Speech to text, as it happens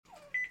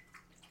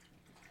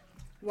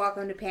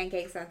Welcome to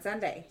Pancakes on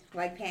Sunday.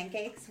 Like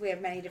pancakes, we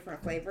have many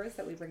different flavors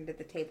that we bring to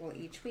the table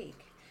each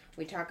week.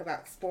 We talk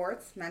about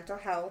sports, mental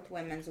health,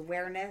 women's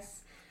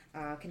awareness,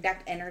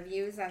 conduct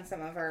interviews on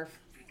some of our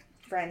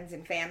friends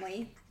and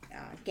family,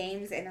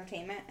 games,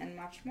 entertainment, and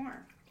much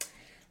more.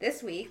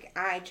 This week,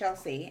 I,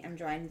 Chelsea, am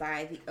joined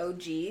by the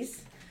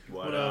OGs.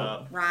 What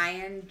up?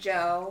 Ryan,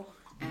 Joe,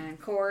 and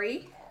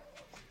Corey.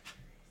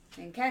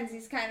 And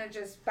Kenzie's kind of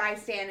just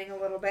bystanding a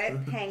little bit,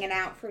 hanging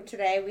out for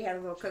today. We had a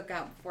little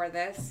cookout before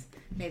this.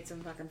 Made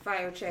some fucking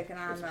fire chicken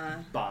on the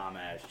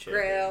bomb-ass chicken.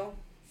 grill.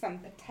 Some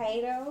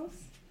potatoes.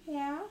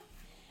 Yeah.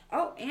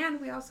 Oh, and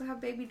we also have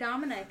baby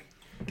Dominic.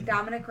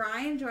 Dominic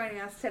Ryan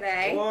joining us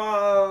today.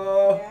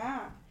 Whoa.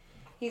 Yeah.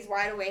 He's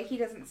wide awake. He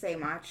doesn't say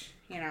much,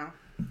 you know.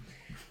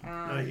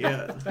 Not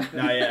yet.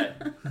 Not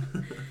yet.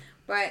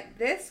 But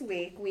this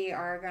week, we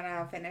are going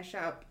to finish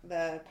up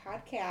the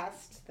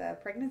podcast, the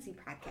pregnancy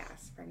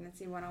podcast,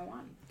 Pregnancy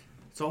 101.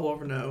 It's all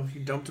over now.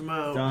 You dumped him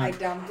out. Done. I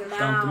dumped him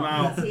Dumped him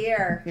out. out. He's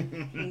here.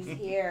 He's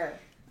here.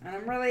 And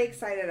I'm really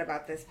excited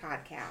about this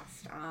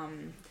podcast.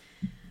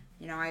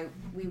 You know, I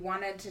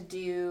wanted to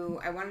do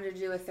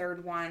a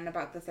third one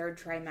about the third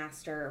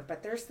trimester,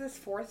 but there's this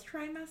fourth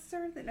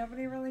trimester that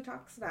nobody really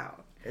talks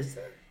about. Is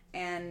there?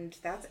 And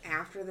that's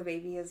after the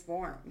baby is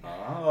born.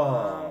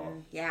 Oh.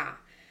 Yeah.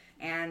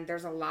 And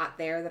there's a lot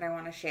there that I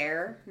want to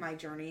share, my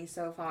journey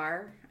so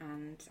far.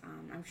 And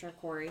I'm sure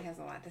Corey has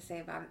a lot to say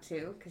about it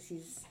too,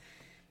 because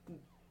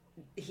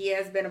he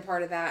has been a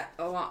part of that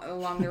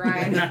along the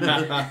ride.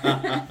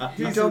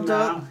 You dumped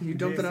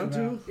it out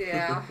too?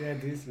 Yeah. Yeah,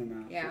 decent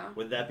amount. Yeah.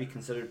 Would that be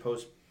considered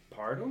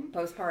postpartum?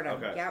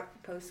 Postpartum. Okay.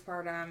 Yep.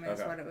 Postpartum is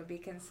Okay. what it would be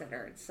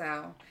considered.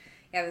 So,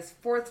 yeah, this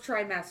fourth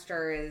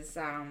trimester is,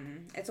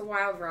 it's a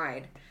wild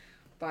ride.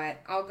 But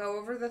I'll go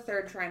over the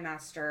third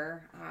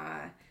trimester.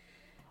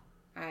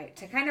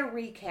 To kind of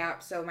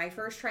recap, so my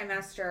first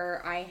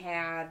trimester, I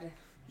had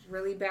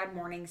really bad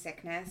morning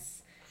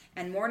sickness.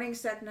 And morning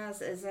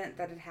sickness isn't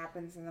that it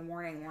happens in the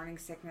morning. Morning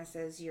sickness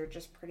is you're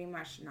just pretty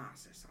much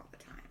nauseous all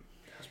the time.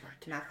 That's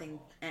right. Nothing.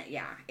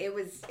 Yeah, it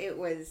was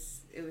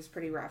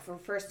pretty rough. For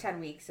the first 10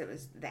 weeks, it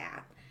was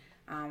that.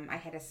 I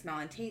had a smell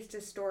and taste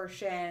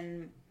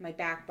distortion. My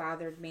back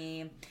bothered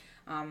me.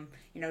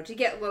 To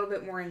get a little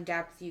bit more in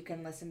depth, you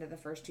can listen to the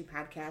first two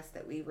podcasts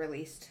that we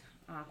released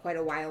quite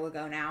a while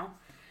ago now.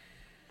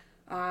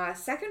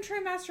 Second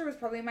trimester was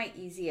probably my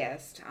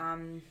easiest.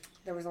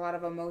 There was a lot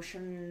of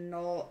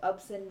emotional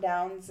ups and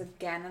downs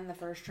again in the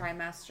first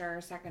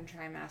trimester, second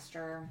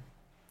trimester.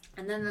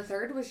 And then the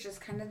third was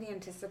just kind of the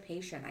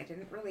anticipation. I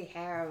didn't really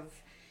have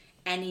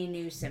any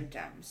new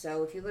symptoms.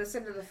 So if you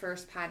listen to the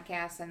first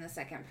podcast and the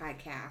second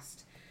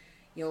podcast,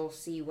 you'll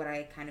see what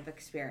I kind of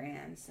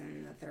experienced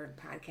in the third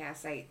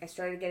podcast. I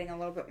started getting a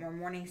little bit more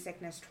morning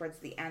sickness towards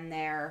the end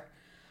there.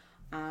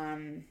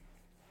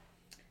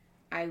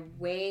 I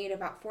weighed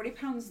about 40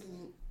 pounds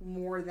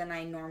more than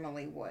I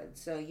normally would.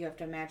 So you have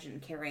to imagine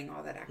carrying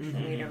all that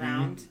extra weight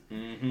around.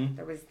 Mm-hmm.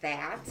 There was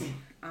that.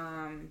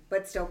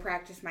 But still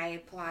practice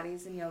my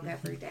Pilates and yoga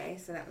every day.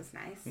 So that was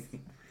nice.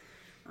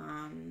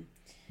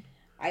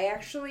 I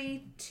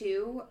actually,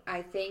 too,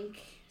 I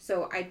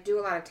do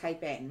a lot of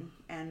typing.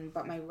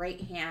 But my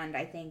right hand,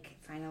 I think,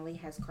 finally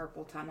has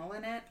carpal tunnel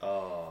in it.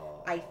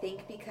 Oh. I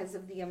think because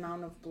of the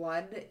amount of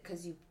blood,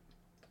 because you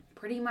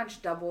pretty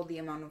much double the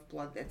amount of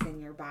blood that's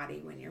in your body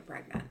when you're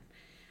pregnant.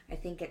 I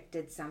think it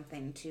did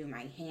something to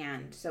my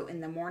hand. So in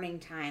the morning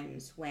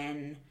times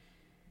when,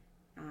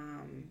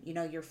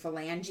 your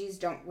phalanges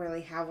don't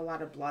really have a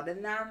lot of blood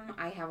in them,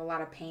 I have a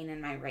lot of pain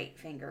in my right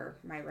finger,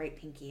 my right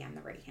pinky on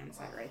the right hand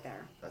side right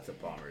there. That's a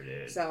bummer,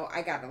 dude. So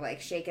I got to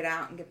shake it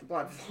out and get the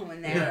blood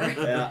flowing there.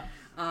 Yeah.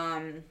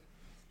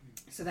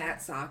 So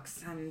that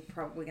sucks. I'm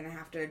probably going to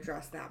have to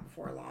address that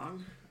before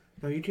long.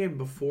 No, you came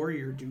before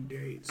your due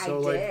date.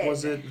 So, I did.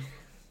 was it...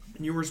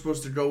 You were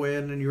supposed to go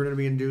in and you were going to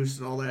be induced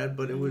and all that,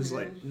 but it was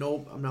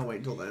nope, I'm not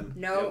waiting till then.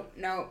 Nope.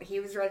 He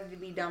was ready to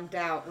be dumped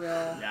out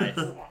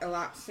a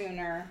lot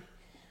sooner.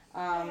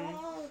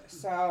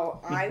 So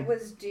I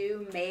was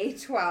due May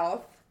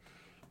 12th,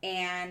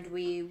 and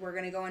we were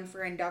going to go in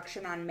for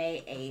induction on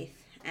May 8th.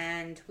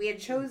 And we had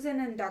chosen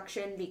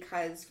induction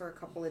because for a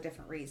couple of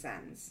different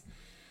reasons.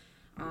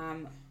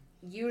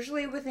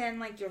 Usually within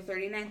your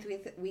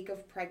 39th week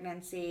of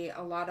pregnancy,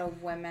 a lot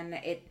of women,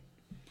 it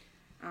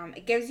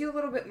gives you a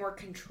little bit more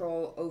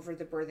control over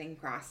the birthing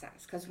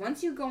process. Because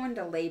once you go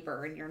into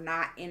labor and you're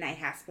not in a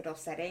hospital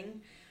setting,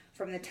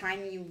 from the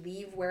time you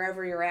leave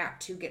wherever you're at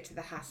to get to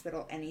the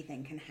hospital,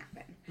 anything can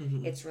happen.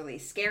 Mm-hmm. It's really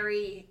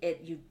scary.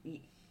 If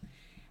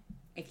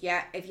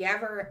you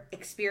ever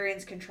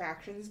experienced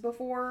contractions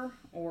before,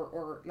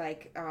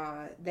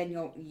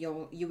 then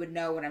you would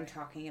know what I'm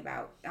talking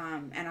about.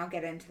 And I'll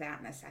get into that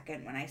in a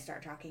second when I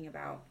start talking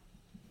about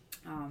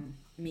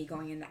me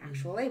going into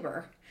actual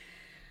labor.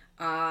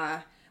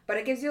 But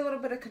it gives you a little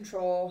bit of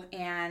control,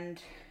 and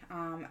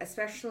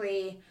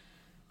especially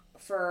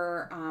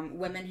for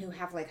women who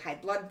have like high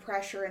blood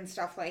pressure and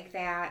stuff like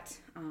that,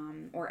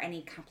 or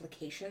any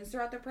complications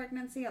throughout the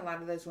pregnancy. A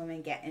lot of those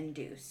women get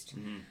induced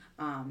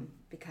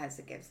because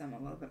it gives them a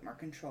little bit more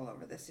control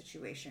over the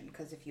situation.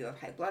 Because if you have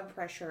high blood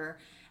pressure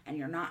and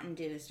you're not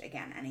induced,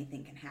 again,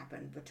 anything can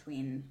happen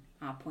between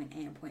point A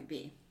and point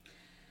B.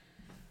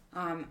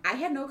 I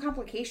had no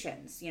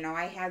complications. You know,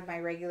 I had my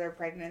regular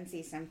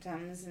pregnancy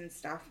symptoms and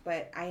stuff,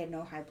 but I had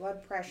no high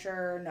blood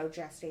pressure, no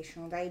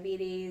gestational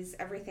diabetes.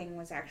 Everything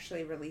was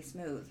actually really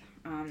smooth.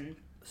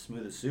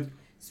 Smooth as soup?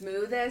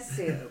 Smooth as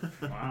soup.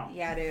 Wow.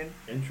 Yeah, dude.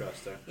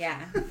 Interesting.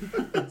 Yeah.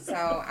 So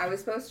I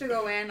was supposed to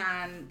go in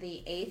on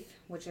the 8th,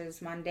 which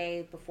is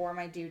Monday before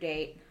my due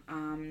date.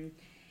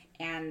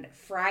 And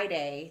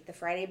Friday, the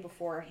Friday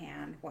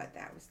beforehand,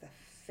 that was the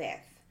 5th.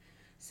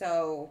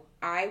 So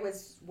I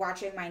was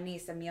watching my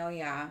niece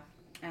Amelia,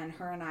 and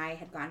her and I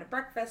had gone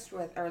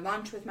to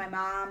lunch with my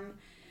mom,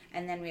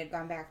 and then we had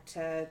gone back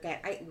to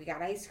we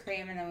got ice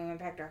cream, and then we went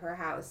back to her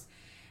house,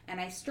 and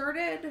I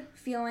started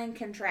feeling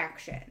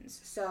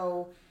contractions.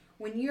 So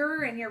when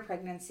you're in your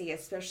pregnancy,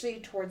 especially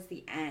towards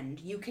the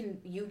end, you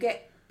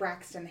get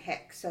Braxton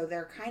Hicks, so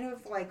they're kind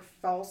of like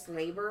false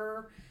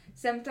labor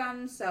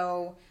symptoms.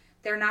 So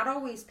they're not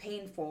always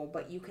painful,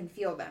 but you can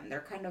feel them.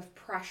 They're kind of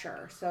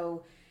pressure.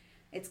 So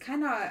it's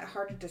kind of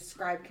hard to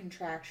describe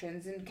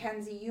contractions. And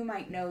Kenzie, you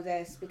might know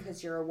this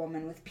because you're a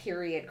woman with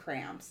period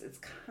cramps. It's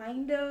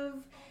kind of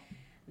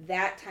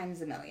that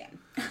times a million.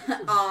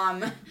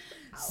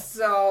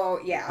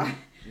 So, yeah.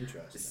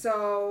 Interesting.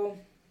 So,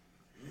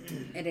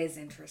 it is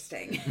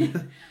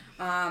interesting.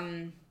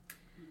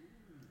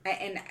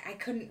 And I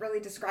couldn't really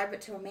describe it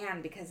to a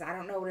man because I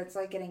don't know what it's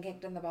like getting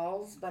kicked in the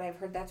balls, but I've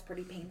heard that's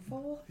pretty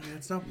painful. Yeah,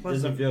 it's not It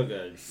pleasant. doesn't feel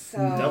good. So,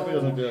 Definitely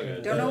doesn't feel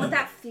good. Don't know what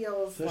that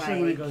feels Especially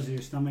like. when it goes to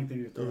your stomach, then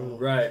your throat.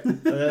 Right. And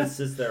then it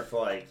sits there for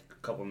like a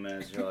couple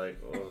minutes. You're like,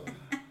 oh.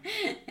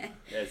 Yeah,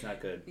 it's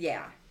not good.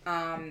 Yeah.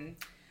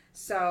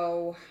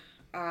 So,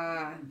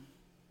 where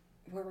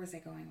was I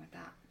going with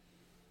that?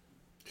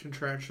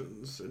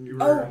 Contractions, and you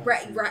were...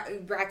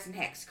 Braxton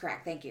Hicks,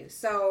 correct, thank you.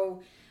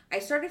 So, I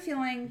started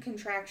feeling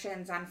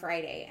contractions on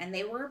Friday, and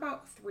they were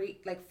about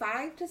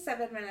 5 to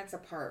 7 minutes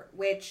apart,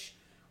 which,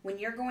 when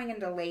you're going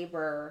into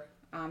labor,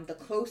 the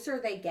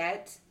closer they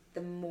get,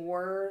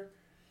 the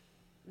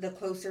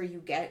closer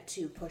you get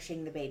to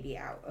pushing the baby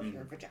out of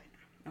your vagina,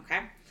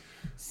 okay?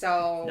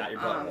 So, Not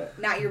your butthole.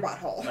 Not your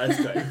butthole. That's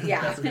good.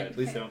 Yeah. That's good. At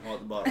least they don't call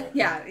it the butthole.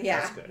 Yeah.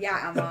 That's good.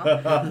 Yeah, Emma.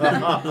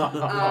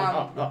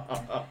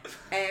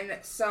 And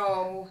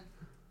so,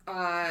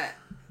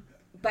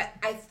 but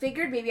I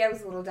figured maybe I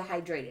was a little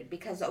dehydrated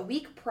because a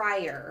week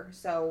prior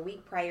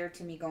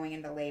to me going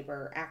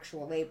into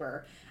actual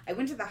labor, I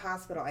went to the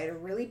hospital. I had a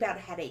really bad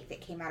headache that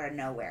came out of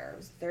nowhere. It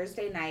was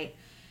Thursday night.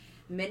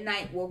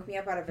 Midnight woke me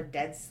up out of a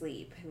dead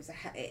sleep. It was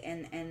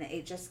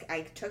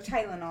I took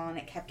Tylenol and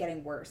it kept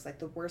getting worse, like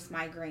the worst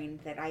migraine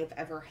that I've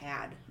ever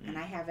had. And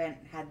I haven't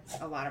had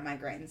a lot of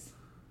migraines.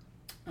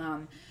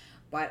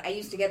 But I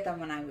used to get them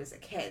when I was a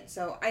kid.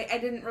 So I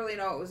didn't really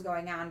know what was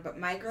going on, but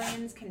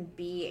migraines can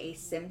be a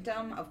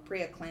symptom of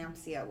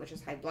preeclampsia, which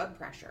is high blood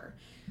pressure.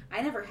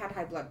 I never had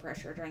high blood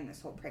pressure during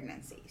this whole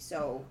pregnancy.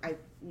 So I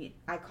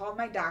called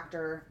my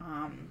doctor,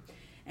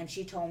 and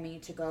she told me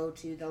to go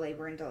to the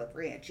labor and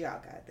delivery at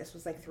Geauga. This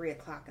was like 3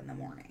 o'clock in the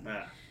morning.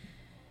 Yeah.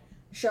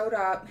 Showed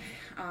up.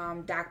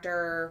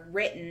 Dr.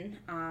 Ritten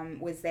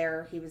was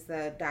there. He was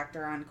the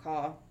doctor on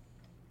call,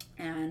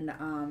 and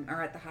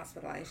or at the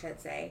hospital, I should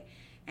say.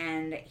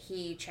 And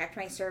he checked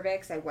my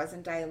cervix. I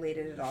wasn't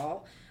dilated at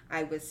all.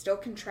 I was still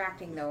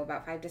contracting, though,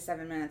 about 5 to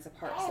 7 minutes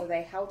apart. So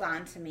they held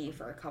on to me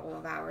for a couple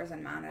of hours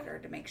and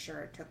monitored to make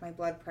sure. Took my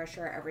blood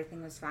pressure.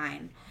 Everything was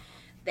fine.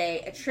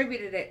 They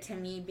attributed it to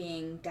me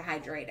being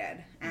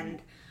dehydrated.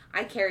 And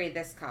I carry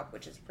this cup,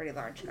 which is a pretty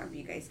large cup,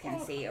 you guys can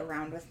see,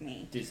 around with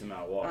me. Decent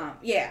amount of water.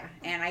 Yeah,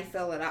 and I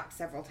fill it up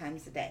several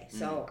times a day.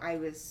 So I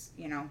was,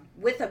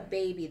 with a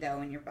baby,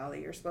 though, in your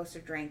belly, you're supposed to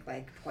drink,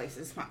 like, twice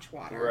as much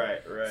water.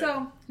 Right.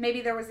 So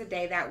maybe there was a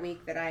day that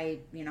week that I,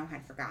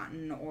 had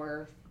forgotten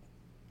or,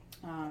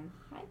 hi,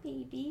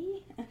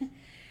 baby,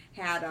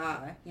 had,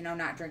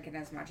 not drinking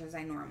as much as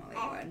I normally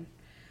would.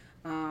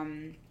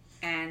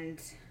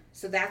 And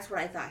so that's what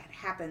I thought had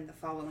happened the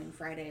following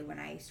Friday when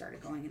I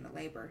started going into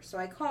labor. So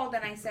I called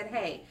and I said,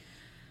 hey,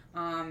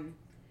 my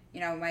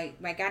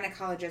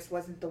gynecologist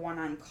wasn't the one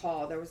on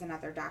call. There was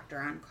another doctor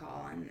on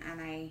call,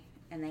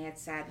 and they had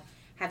said,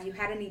 have you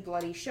had any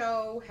bloody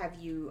show?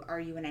 Are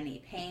you in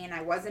any pain?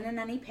 I wasn't in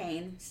any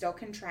pain, still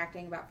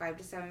contracting about 5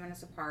 to 7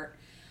 minutes apart.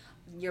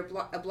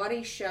 A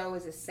bloody show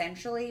is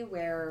essentially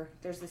where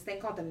there's this thing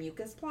called the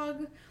mucus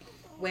plug,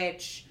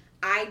 which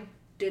I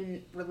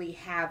didn't really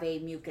have a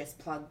mucus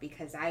plug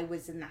because I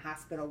was in the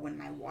hospital when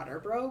my water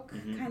broke,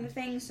 kind of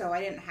thing. So I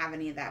didn't have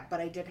any of that, but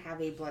I did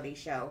have a bloody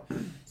show.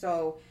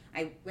 So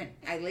I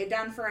laid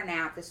down for a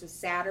nap. This was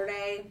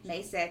Saturday,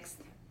 May 6th.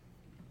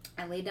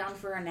 I laid down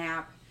for a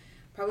nap,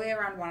 probably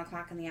around 1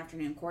 o'clock in the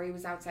afternoon. Corey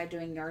was outside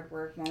doing yard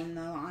work, mowing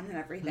the lawn and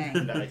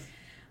everything. Nice.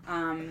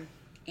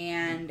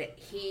 And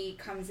he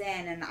comes in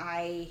and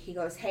he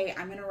goes, hey,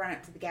 I'm going to run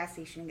up to the gas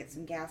station and get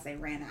some gas. I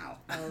ran out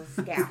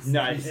of gas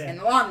Nice. in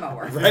the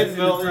lawnmower. Right in the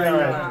middle of the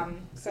yard.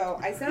 So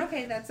I said,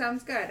 okay, that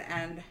sounds good.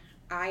 And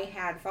I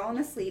had fallen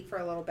asleep for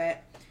a little bit.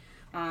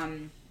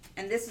 And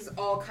this is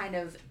all kind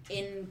of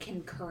in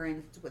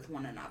concurrence with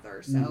one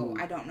another. So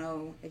I don't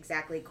know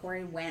exactly.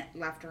 Corey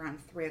left around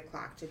 3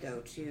 o'clock to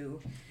go to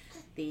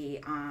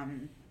the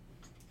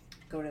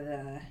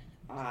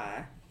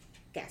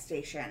gas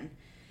station.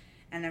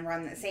 And then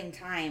around the same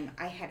time,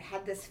 I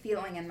had this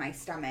feeling in my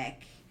stomach.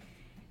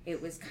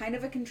 It was kind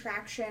of a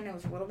contraction. It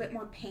was a little bit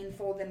more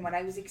painful than what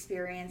I was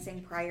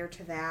experiencing prior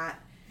to that.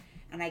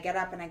 And I get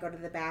up and I go to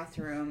the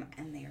bathroom,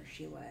 and there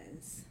she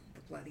was,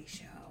 the bloody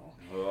show.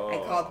 Oh. I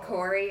called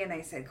Corey, and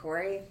I said,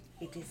 Corey,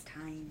 it is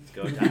time. It's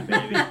go time,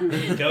 baby.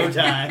 It's go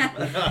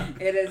time.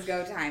 It is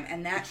go time.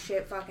 And that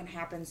shit fucking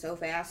happened so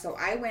fast. So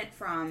I went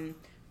from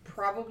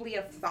probably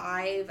a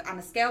 5, on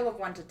a scale of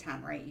 1 to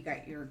 10, right? You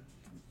got your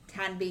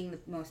 10 being the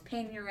most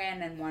pain you're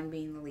in and 1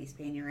 being the least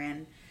pain you're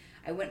in.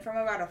 I went from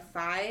about a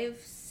 5,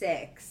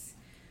 6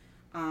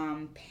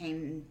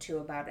 pain to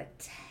about a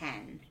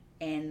 10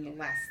 in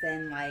less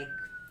than like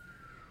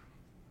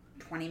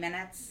 20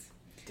 minutes.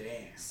 Damn.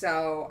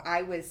 So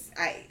I was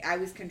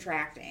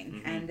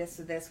contracting, and this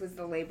was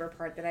the labor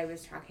part that I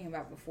was talking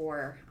about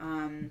before.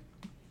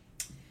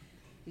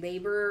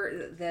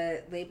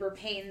 The labor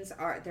pains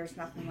there's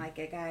nothing like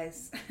it,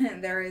 guys.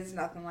 There is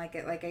nothing like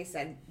it. Like I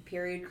said,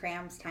 period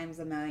cramps times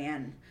a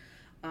million.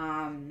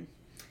 And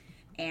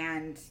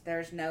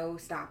there's no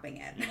stopping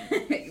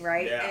it.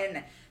 Right? Yeah.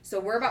 And so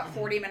we're about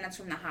 40 minutes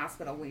from the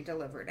hospital we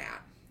delivered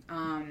at.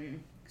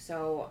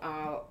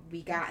 So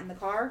we got in the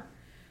car,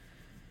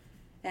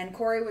 and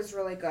Corey was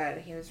really good.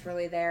 He was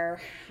really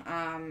there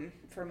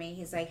for me.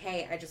 He's like,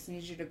 hey, I just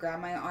need you to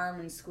grab my arm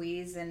and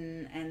squeeze,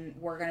 and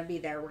we're going to be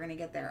there. We're going to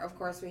get there. Of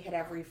course, we hit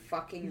every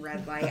fucking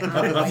red light on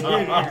the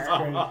way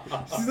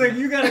there. She's like,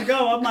 you got to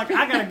go. I'm like,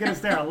 I got to get us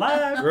there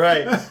alive.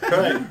 Right.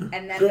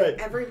 And then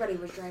everybody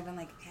was driving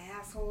like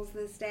assholes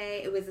this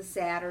day. It was a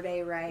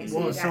Saturday, right?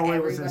 So it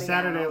was a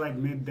Saturday, out. like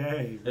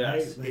midday, right?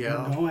 Yes. Like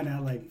we're going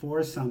at like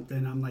 4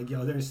 something. I'm like,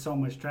 yo, there's so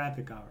much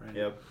traffic out right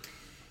now.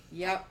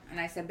 Yep. And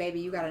I said,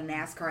 baby, you got to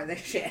NASCAR this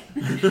shit.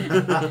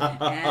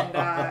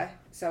 And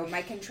so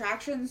my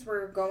contractions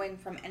were going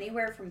from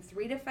anywhere from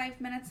 3 to 5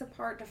 minutes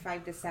apart to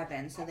 5 to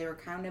 7. So they were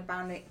kind of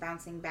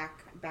bouncing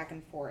back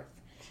and forth.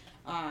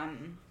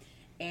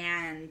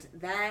 And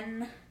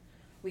then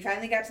we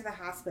finally got to the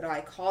hospital.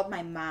 I called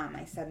my mom.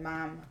 I said,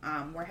 Mom,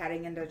 we're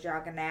heading into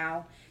Jaga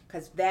now,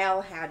 because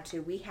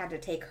we had to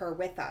take her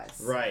with us.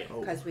 Right.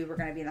 Because we were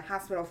going to be in the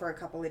hospital for a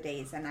couple of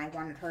days, and I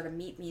wanted her to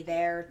meet me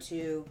there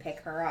to pick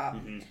her up.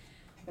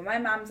 Well, my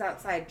mom's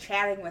outside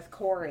chatting with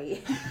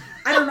Corey.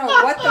 I don't know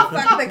what the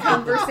fuck the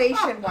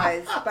conversation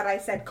was, but I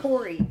said,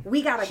 Corey,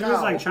 we gotta go. She was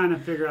like trying to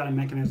figure out a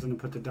mechanism to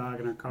put the dog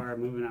in her car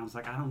moving. I was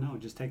like, I don't know,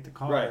 just take the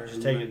car. Right,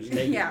 just take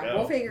it. Yeah,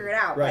 we'll figure it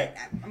out. Right.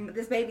 But,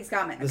 this baby's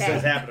coming. This okay?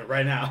 is happening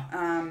right now.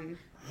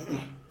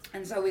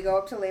 And so we go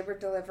up to labor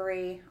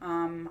delivery.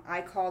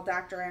 I called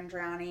Dr.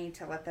 Andriani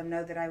to let them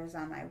know that I was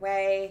on my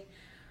way.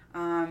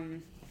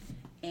 And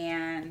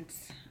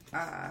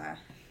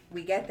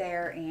we get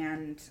there,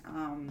 and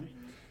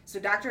so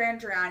Dr.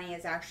 Andriani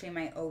is actually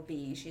my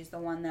OB. She's the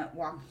one that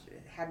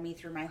had me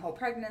through my whole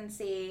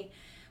pregnancy.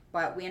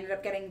 But we ended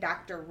up getting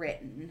Dr.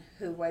 Ritten,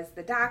 who was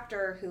the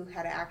doctor who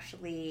had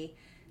actually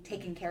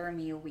taken care of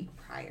me a week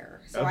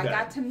prior. So I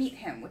got to meet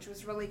him, which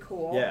was really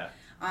cool. Yeah.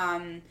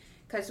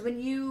 Because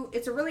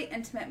it's a really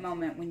intimate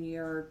moment when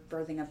you're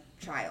birthing a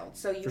child.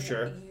 So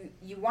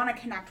you want to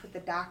connect with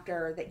the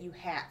doctor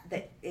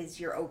that is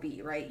your OB,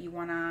 right? You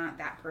want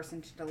that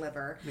person to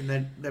deliver. I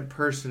mean, that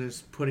person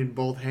is putting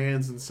both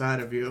hands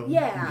inside of you.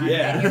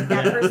 Yeah. And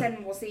that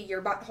person will see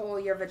your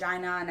butthole, your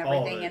vagina, and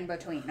everything in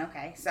between.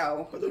 Okay,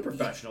 so But they're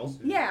professionals.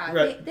 Yeah,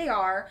 right. they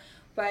are.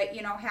 But,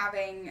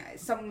 having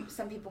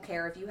some people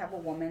care. If you have a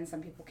woman,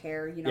 some people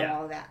care,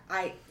 all of that.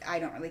 I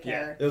don't really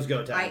care. Yeah, it was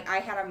go time. I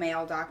had a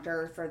male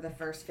doctor for the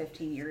first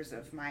 15 years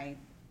of my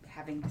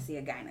having to see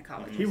a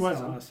gynecologist. He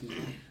was awesome.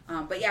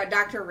 But yeah,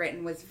 Dr.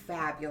 Ritten was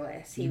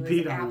fabulous. He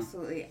was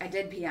absolutely... I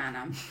did pee on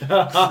him.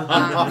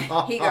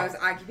 He goes,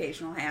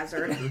 occupational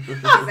hazard.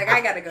 He's like,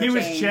 I gotta go He change.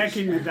 was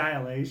checking the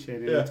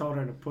dilation, and he told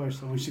her to push,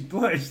 so when she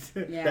pushed...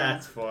 Yeah.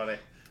 That's funny.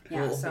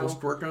 Yeah, little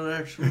squirt on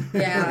action.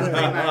 Yeah,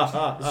 pretty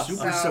much.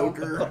 Super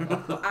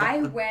soaker.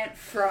 I went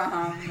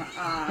from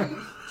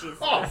Jesus.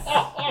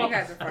 You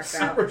guys are fucked up.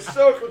 Super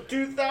Soaker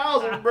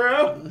 2000,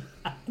 bro.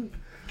 You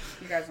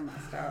guys are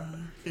messed up.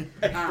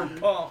 Extra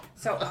pump.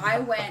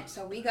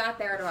 So we got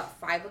there at about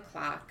 5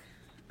 o'clock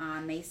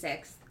on May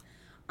 6th.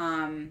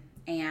 And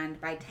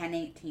by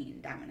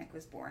 10:18, Dominic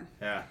was born.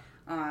 Yeah.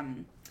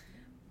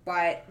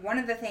 But one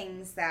of the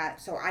things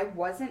so I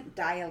wasn't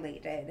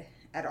dilated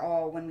at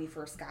all when we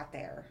first got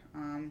there.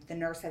 The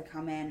nurse had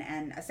come in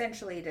and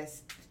essentially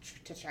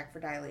to check for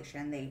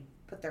dilation, they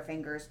put their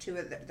fingers,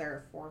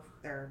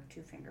 their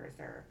two fingers,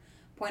 their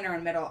pointer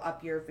and middle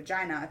up your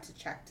vagina to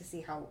check to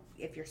see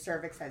if your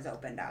cervix has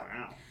opened out.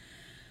 Wow.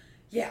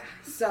 Yeah.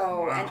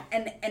 So, Wow.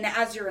 and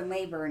as you're in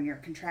labor and you're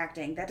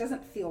contracting, that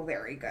doesn't feel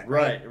very good.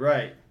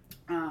 Right.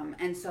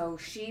 And so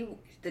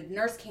the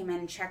nurse came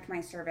in, checked my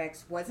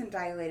cervix, wasn't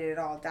dilated at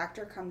all.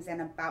 Doctor comes in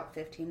about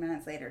 15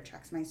 minutes later,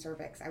 checks my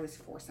cervix. I was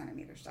 4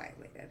 centimeters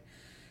dilated.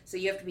 So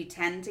you have to be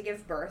 10 to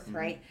give birth,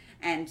 right?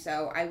 And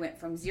so I went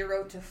from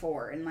 0 to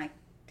 4 in like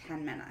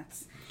 10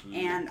 minutes. Jeez.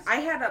 And I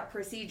had a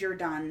procedure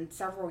done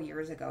several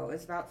years ago. It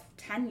was about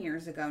 10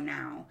 years ago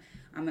now.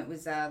 It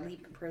was a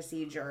LEAP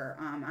procedure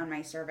on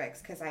my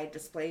cervix because I had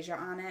dysplasia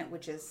on it,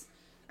 which is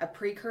a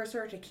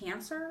precursor to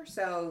cancer.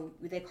 So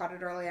they caught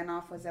it early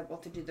enough, was able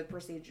to do the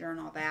procedure and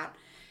all that.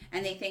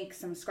 And they think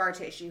some scar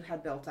tissue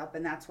had built up,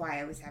 and that's why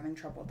I was having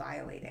trouble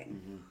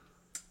dilating.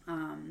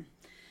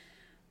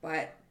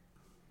 But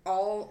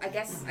I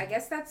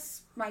guess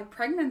that's my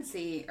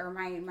pregnancy or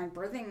my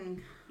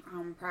birthing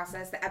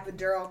process. The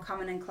epidural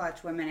coming in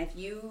clutch, women. If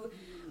you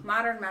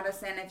modern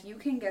medicine, if you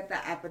can get the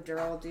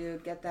epidural,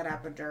 dude, get that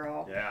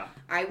epidural. Yeah.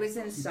 I was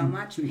in so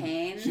much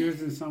pain. She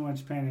was in so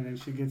much pain, and then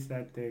she gets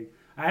that thing.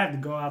 I had to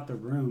go out the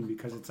room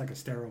because it's like a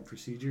sterile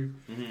procedure.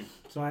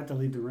 So I had to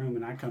leave the room,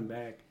 and I come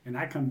back. And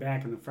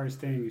the first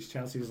thing is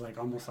Chelsea's like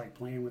almost like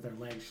playing with her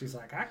legs. She's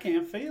like, I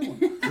can't feel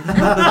them.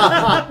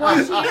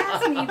 Well, she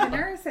asked me, the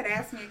nurse had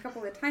asked me a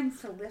couple of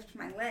times to lift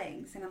my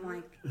legs. And I'm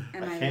like,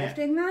 am I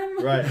lifting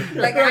them? Right.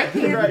 Like, I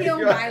can't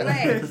feel my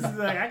legs. She's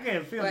like, I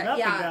can't feel But nothing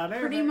yeah, down there.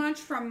 pretty man. much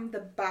from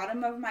the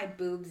bottom of my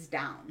boobs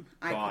down,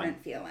 I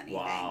couldn't feel anything.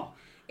 Wow.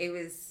 It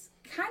was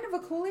kind of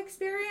a cool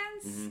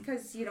experience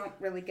because you don't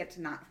really get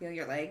to not feel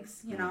your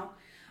legs, you know.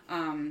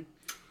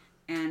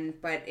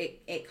 But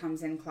it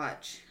comes in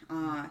clutch.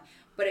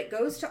 But it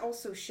goes to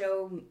also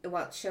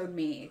it showed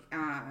me,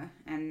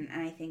 and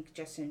I think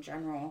just in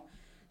general.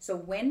 So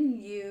when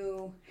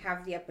you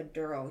have the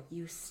epidural,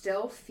 you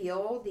still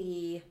feel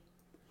the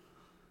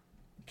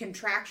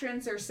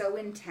contractions are so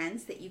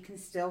intense that you can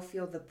still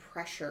feel the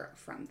pressure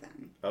from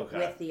them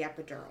with the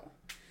epidural.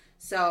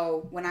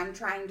 So when I'm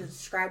trying to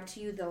describe to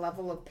you the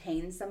level of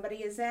pain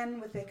somebody is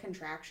in with the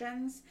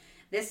contractions,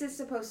 this is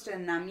supposed to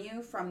numb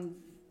you from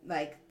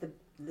like the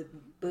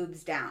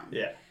boobs down.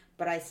 Yeah.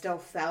 But I still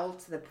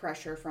felt the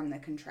pressure from the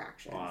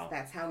contractions. Wow.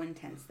 That's how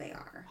intense they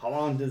are. How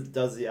long does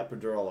the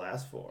epidural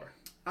last for?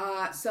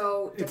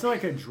 So it's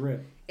like a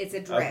drip. It's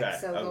a drip. Okay,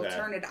 So they'll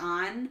turn it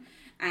on.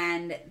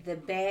 And the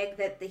bag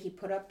that he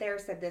put up there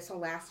said this will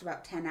last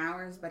about 10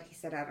 hours, but he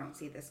said, I don't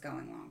see this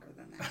going longer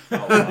than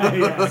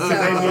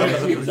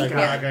that. He was like, I'm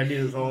not going to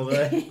do this all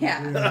day.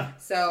 Yeah.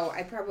 So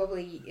I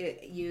probably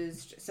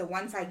used, so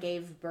once I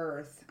gave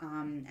birth,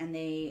 and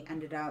they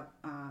ended up,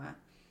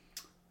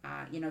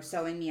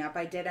 sewing me up,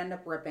 I did end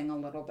up ripping a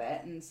little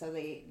bit. And so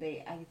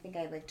I think I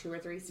had like 2 or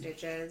 3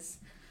 stitches,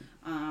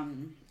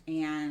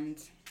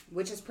 and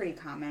which is pretty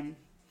common.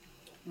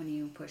 When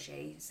you push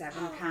a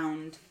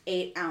 7-pound,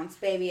 8-ounce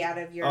baby out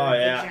of your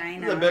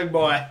vagina. It's a big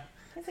boy.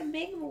 It's a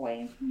big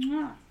boy.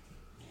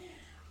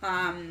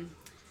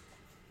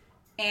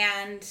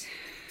 And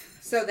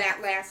so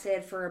that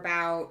lasted for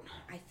about,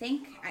 I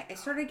think, I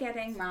started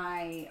getting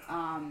my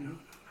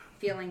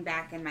feeling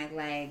back in my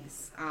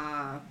legs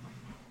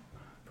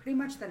pretty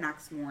much the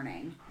next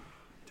morning.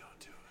 Don't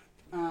do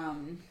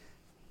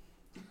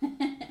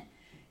it.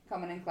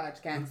 Coming in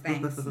clutch, Ken.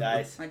 Thanks.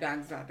 Nice. My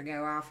dog's about to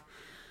go off.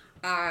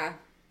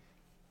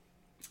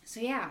 So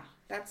yeah,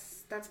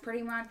 that's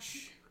pretty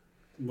much.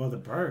 Well, the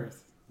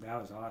birth,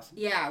 that was awesome.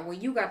 Yeah, well,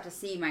 you got to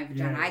see my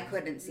vagina. Yeah. I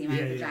couldn't see my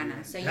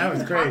vagina, so you that was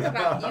can crazy.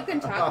 you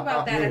can talk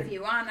about that if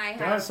you want.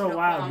 That was so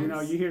wild.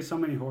 Qualms. You hear so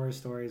many horror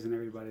stories, and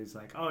everybody's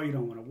like, "Oh, you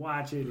don't want to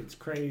watch it. It's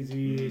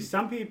crazy."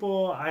 Some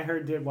people I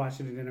heard did watch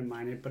it and didn't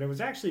mind it, but it was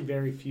actually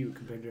very few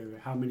compared to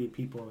how many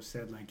people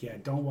said, "Like, yeah,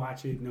 don't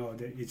watch it. No,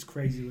 it's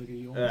crazy looking.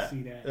 You won't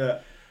see that."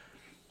 Yeah.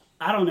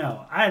 I don't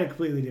know. I had a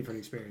completely different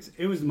experience.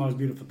 It was the most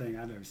beautiful thing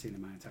I've ever seen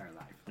in my entire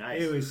life.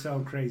 Nice. It was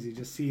so crazy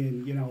just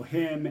seeing,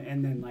 him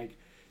and then like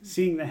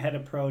seeing the head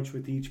approach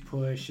with each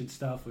push and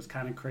stuff was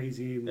kind of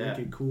crazy and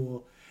looking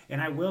cool.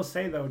 And I will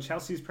say though,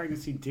 Chelsea's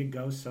pregnancy did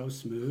go so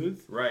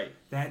smooth. Right.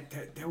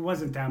 That there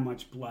wasn't that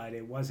much blood.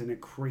 It wasn't a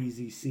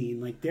crazy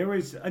scene. Like there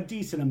was a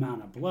decent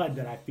amount of blood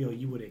that I feel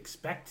you would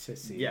expect to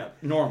see. Yeah,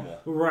 normal.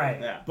 Right.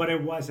 Yeah. But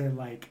it wasn't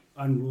like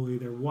unruly.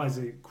 There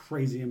wasn't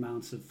crazy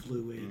amounts of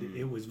fluid.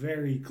 It was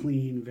very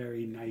clean,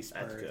 very nice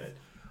birth. That's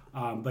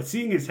good. But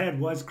seeing his head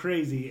was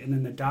crazy, and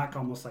then the doc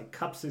almost like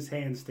cups his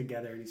hands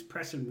together, and he's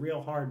pressing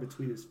real hard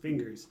between his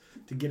fingers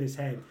to get his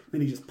head.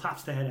 Then he just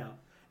pops the head out.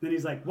 And then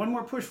he's like, one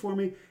more push for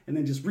me, and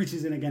then just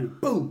reaches in again,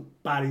 and boom,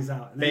 body's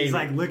out. And then he's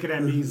like looking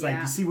at me, he's like,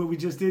 you see what we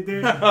just did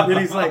there? And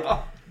then he's like,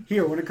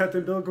 here, want to cut the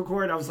umbilical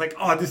cord? I was like,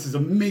 oh, this is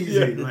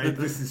amazing. Like,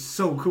 this is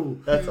so cool.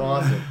 That's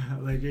awesome.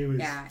 Like, it was.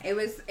 Yeah, it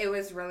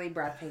was really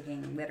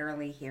breathtaking,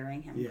 literally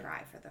hearing him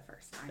cry for the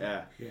first time.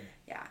 Yeah.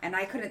 Yeah, and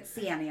I couldn't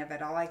see any of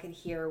it. All I could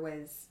hear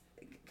was,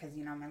 because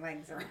my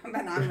legs are up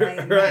and I'm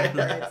laying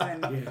backwards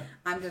and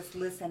I'm just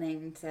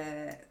listening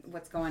to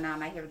what's going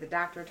on. I hear the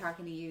doctor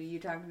talking to you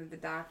talking to the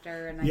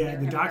doctor, and I hear the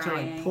him doctor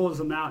crying. like pulls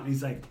him out and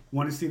he's like,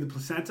 "Want to see the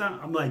placenta?"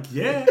 I'm like,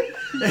 "Yeah."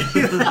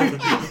 he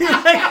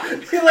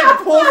like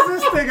pulls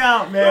this thing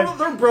out, man.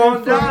 They're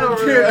brawling down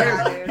over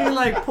there. He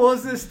like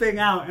pulls this thing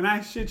out, and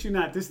I shit you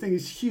not, this thing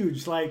is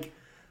huge, like.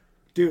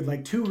 Dude,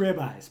 like 2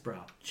 ribeyes,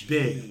 bro. Jeez.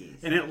 Big.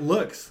 And it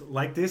looks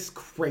like this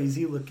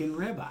crazy looking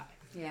ribeye.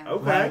 Yeah.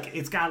 Okay. Like,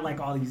 it's got like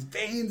all these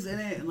veins in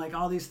it and like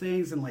all these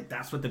things. And like,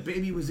 that's what the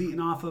baby was eating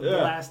off of the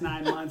last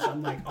 9 months.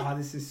 I'm like, oh,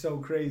 this is so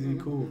crazy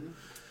cool.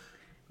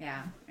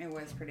 Yeah, it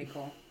was pretty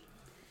cool.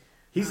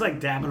 He's like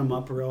dabbing them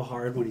up real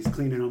hard when he's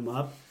cleaning them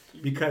up.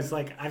 Because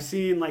like I've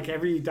seen like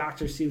every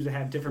doctor seems to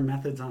have different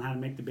methods on how to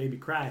make the baby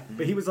cry.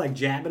 But he was like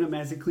jabbing them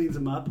as he cleans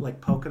them up, like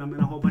poking them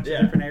in a whole bunch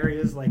of different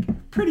areas,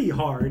 like pretty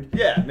hard.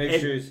 Yeah, make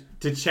sure he's...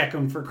 to check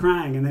them for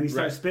crying. And then he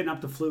starts spitting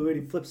up the fluid.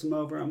 He flips them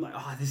over. I'm like,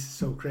 oh, this is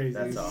so crazy.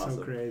 That's this awesome. is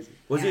so crazy.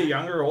 Was he a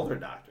younger or older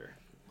doctor?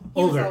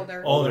 He was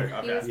older.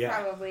 Okay. He was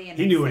Yeah. probably in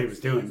He his knew what he was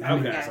 60s. doing. That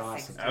Okay. was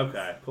awesome. 60s.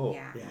 Okay, cool.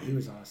 Yeah. Yeah, he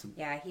was awesome.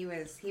 Yeah, he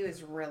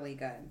was really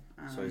good.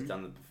 So he's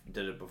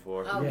did it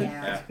before. Oh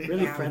yeah.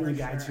 Really Yeah, friendly for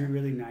guy sure. too,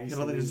 really nice. I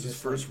don't think and it's his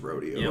just, first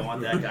rodeo. You don't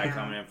want that guy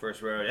coming in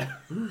first row. Yeah.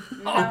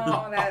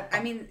 No,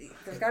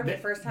 there's got to be a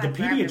first time. The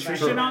for everybody.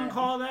 pediatrician on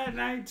call that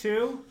night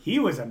too. He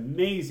was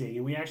amazing,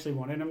 and we actually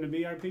wanted him to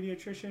be our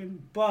pediatrician,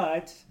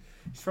 but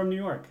he's from New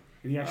York,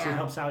 and he actually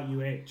helps out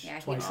UH Yeah,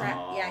 he twice he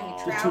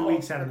for traveled 2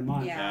 weeks out of the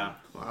month. Yeah.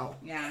 Wow.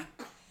 Yeah.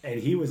 And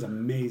he was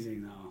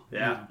amazing though.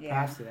 Yeah.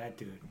 Props to that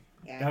dude.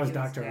 Yeah, That was he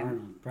Dr. good.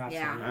 Arnold. Props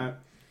Yeah. to him. Alright.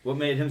 What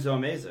made him so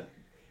amazing?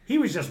 He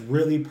was just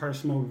really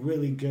personal,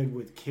 really good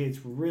with kids,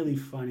 really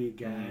funny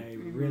guy,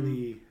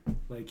 really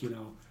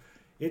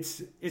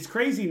it's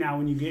crazy now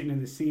when you get into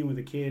the scene with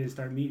a kid and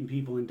start meeting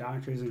people and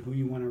doctors and who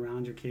you want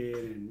around your kid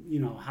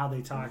and how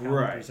they talk, how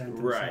they present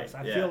themselves.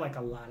 I feel like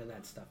a lot of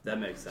that stuff. That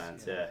makes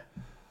sense, yeah.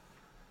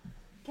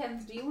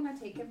 Kenz, do you want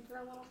to take him for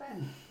a little bit?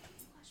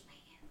 Wash my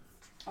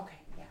hands. Okay,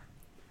 yeah.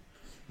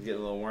 He's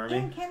getting a little wormy.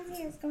 Yeah,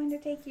 Kenzie is going to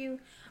take you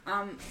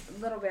a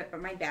little bit,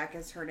 but my back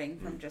is hurting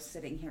from just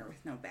sitting here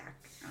with no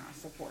back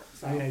support.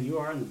 So Oh yeah, you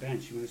are on the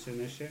bench. You want to sit in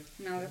this shit?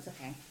 no, that's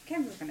okay.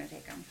 Kenzie's going to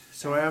take him.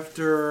 So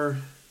after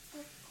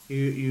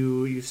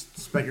you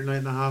spent your night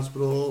in the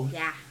hospital,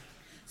 Yeah.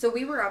 So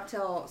we were up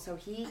till, so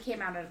he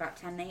came out at about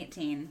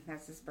 10:18.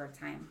 That's his birth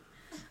time.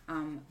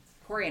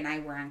 Corey and I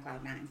were on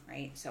cloud 9,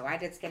 right? So I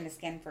did skin to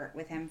skin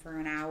with him for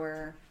an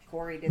hour.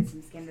 Corey did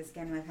some skin to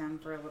skin with him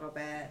for a little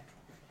bit.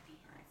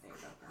 All right, there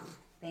you go, girl.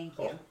 Thank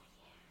you.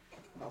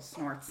 Little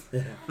snorts.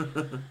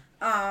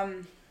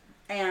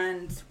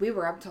 And we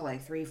were up till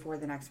like 3, 4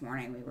 the next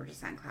morning. We were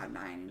just on cloud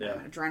 9. Yeah.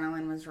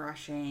 Adrenaline was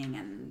rushing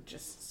and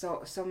just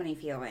so many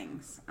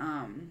feelings.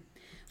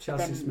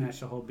 Chelsea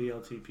smashed a whole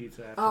BLT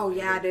pizza. After Oh that.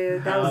 yeah,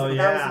 dude. That was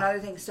another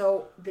thing.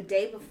 So the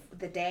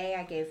day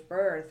I gave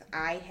birth,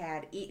 I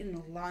had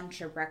eaten lunch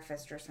or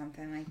breakfast or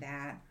something like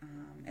that.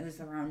 It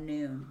was around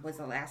noon. Was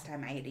the last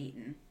time I had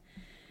eaten,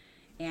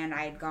 and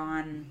I had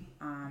gone.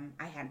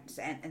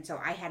 So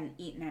I hadn't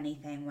eaten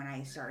anything when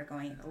I started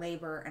going into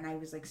labor, and I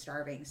was like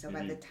starving. So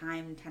by the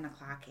time 10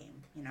 o'clock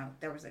came,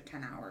 there was a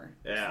 10-hour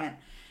stint.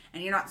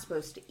 And you're not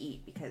supposed to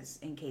eat because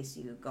in case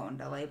you go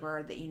into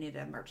labor that you need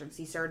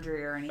emergency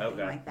surgery or anything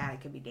like that,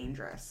 it could be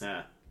dangerous.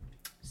 Yeah.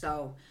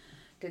 So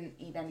didn't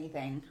eat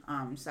anything.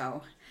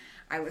 So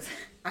I was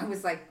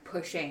like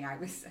pushing. I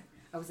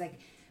was like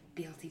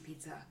BLT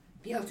pizza.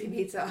 BLT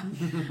pizza.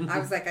 I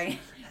was like,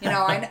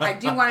 I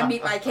do want to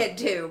meet my kid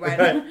too, but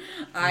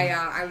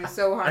I was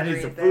so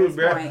hungry at this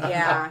point.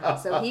 Yeah.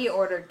 So he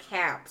ordered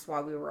caps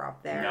while we were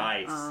up there.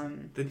 Nice.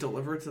 they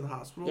deliver it to the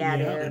hospital. Yeah,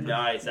 dude.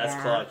 Nice. That's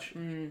clutch.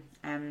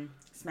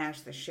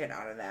 Smashed the shit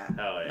out of that.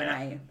 Oh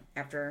yeah.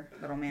 After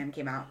little man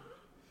came out.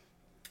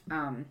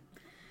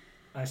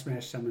 I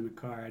smashed some in the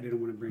car. I didn't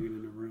want to bring it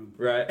in the room.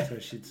 Right. So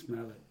she'd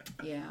smell it.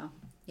 Yeah.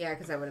 Yeah,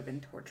 because that would have been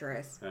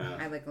torturous. Yeah.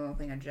 I had like a little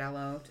thing of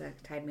Jell-O to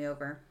tide me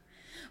over.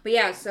 But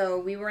yeah, so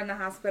we were in the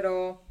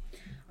hospital.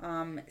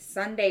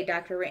 Sunday,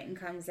 Dr. Witten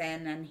comes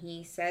in and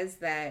he says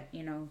that,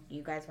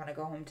 you guys want to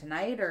go home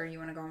tonight or you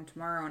want to go home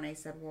tomorrow? And I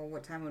said, well,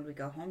 what time would we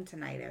go home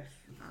tonight if,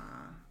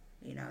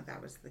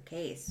 that was the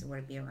case? Would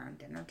it be around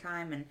dinner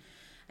time? And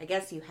I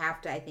guess you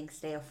have to, I think,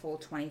 stay a full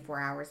 24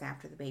 hours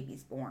after the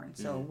baby's born.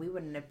 So we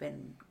wouldn't have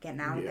been getting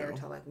out of there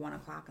till like 1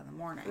 o'clock in the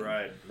morning.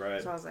 Right.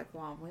 So I was like,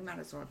 well, we might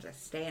as well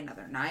just stay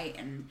another night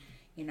and,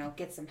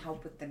 get some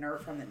help with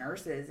from the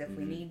nurses if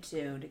we need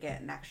to get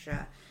an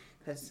extra.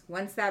 Because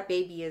once that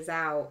baby is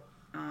out,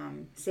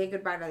 say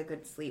goodbye to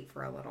good sleep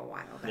for a little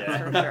while. That's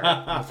for sure.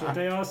 That's what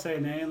they all say,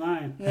 and they ain't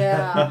lying.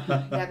 Yeah.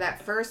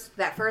 That first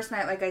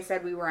night, like I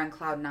said, we were on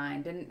cloud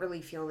 9. Didn't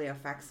really feel the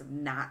effects of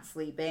not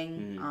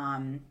sleeping.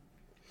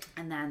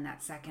 And then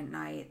that second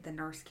night, the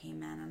nurse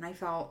came in, and I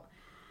felt.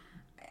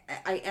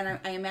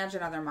 I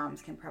imagine other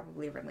moms can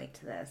probably relate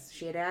to this.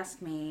 She had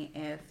asked me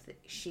if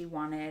she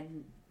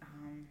wanted.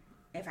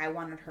 If I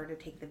wanted her to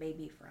take the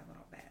baby for a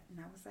little bit.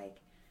 And I was like,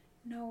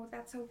 no,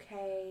 that's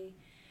okay.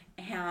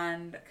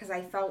 And because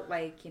I felt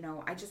like, you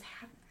know, I just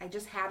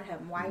had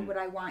him. Why would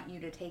I want you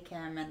to take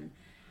him? And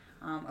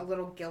a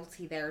little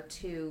guilty there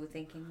too,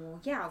 thinking, well,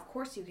 yeah, of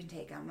course you can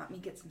take him. Let me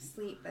get some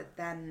sleep. But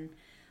then,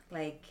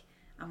 like,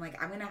 I'm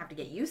gonna have to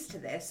get used to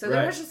this. So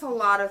there was just a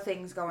lot of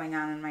things going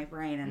on in my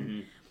brain,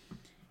 and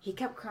he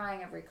kept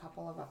crying every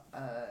couple of,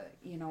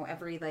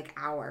 every like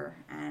hour,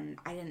 and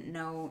I didn't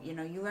know. You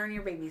know, you learn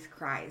your baby's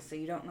cries, so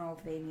you don't know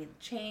if they need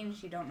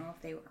change. You don't know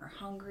if they are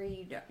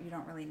hungry. You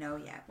don't really know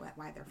yet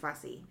why they're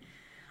fussy.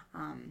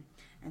 And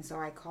so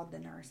I called the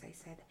nurse. I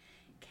said,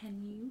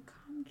 "Can you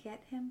come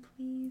get him,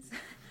 please?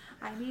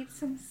 I need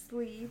some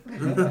sleep."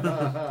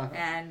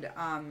 And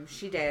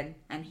she did.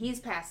 And he's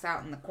passed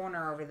out in the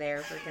corner over there,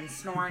 freaking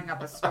snoring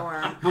up a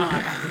storm.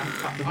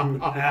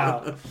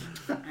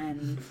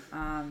 And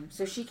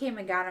so she came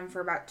and got him for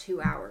about 2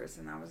 hours.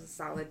 And that was a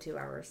solid 2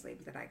 hours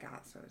sleep that I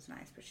got. So it was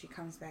nice. But she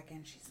comes back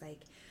in. She's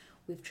like,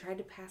 "We've tried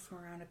to pass him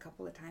around a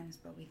couple of times,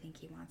 but we think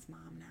he wants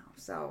mom now."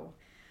 So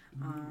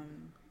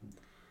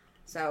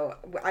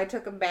I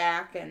took him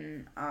back,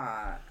 and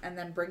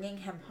then bringing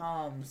him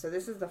home. So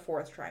this is the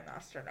 4th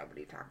trimester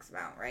nobody talks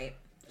about, right?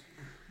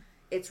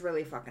 It's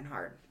really fucking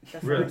hard. The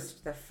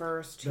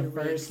first 2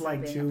 weeks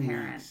of being a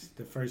parent.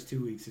 The first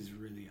 2 weeks is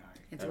really hard.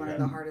 It's one of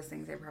the hardest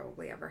things I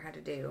probably ever had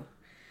to do.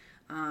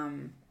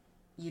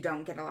 You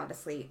don't get a lot of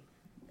sleep.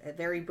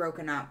 Very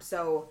broken up.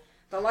 So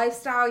the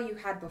lifestyle you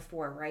had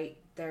before, right?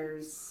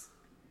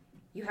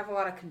 You have a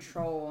lot of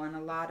control and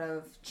a lot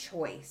of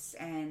choice,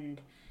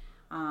 and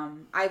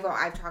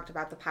I've talked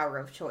about the power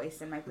of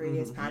choice in my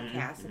previous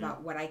podcasts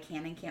about what I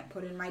can and can't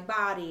put in my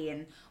body,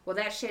 and well,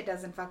 that shit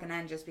doesn't fucking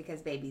end just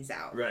because baby's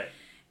out. Right.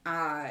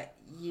 I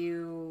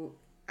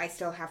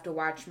still have to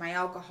watch my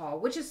alcohol,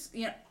 which is,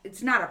 you know,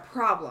 it's not a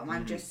problem.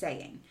 I'm just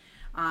saying.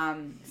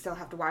 Still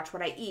have to watch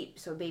what I eat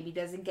so baby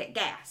doesn't get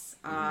gas.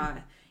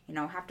 I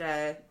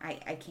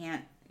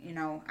can't, you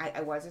know,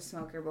 I was a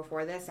smoker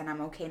before this, and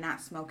I'm okay not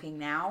smoking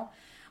now.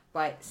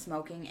 But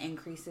smoking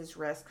increases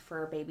risk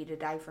for a baby to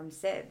die from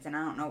SIDS. And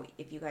I don't know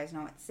if you guys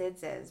know what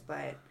SIDS is,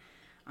 but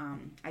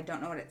I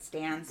don't know what it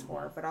stands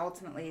for. But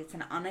ultimately, it's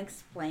an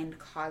unexplained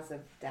cause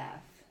of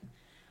death.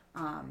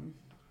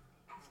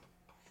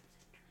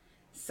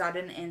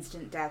 Sudden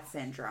instant death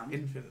syndrome.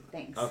 Infant.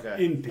 Thanks.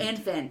 Okay.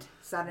 Infant.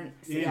 Sudden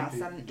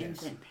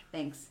infant.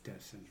 Thanks.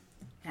 Death syndrome.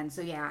 And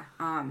so, yeah.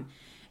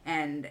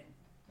 And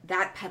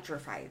that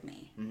petrified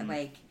me.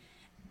 Like,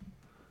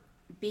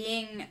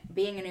 being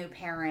a new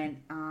parent,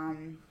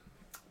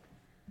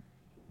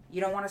 you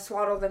don't want to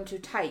swaddle them too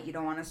tight. You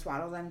don't want to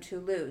swaddle them too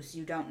loose.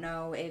 You don't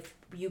know if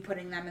you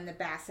putting them in the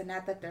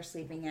bassinet that they're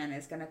sleeping in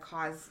is going to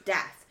cause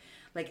death.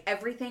 Like,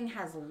 everything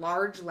has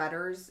large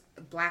letters,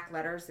 black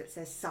letters that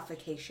says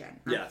suffocation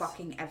on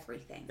fucking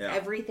everything. Yeah.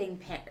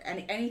 Everything,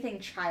 anything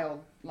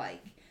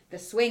child-like. The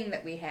swing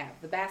that we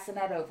have, the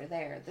bassinet over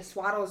there, the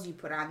swaddles you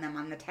put on them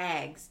on the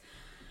tags.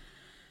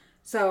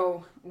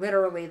 So,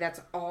 literally,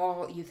 that's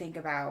all you think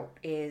about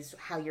is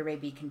how your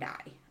baby can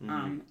die.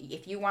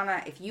 If you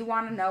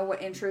wanna know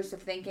what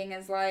intrusive thinking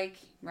is like,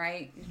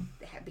 right?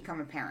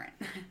 Become a parent.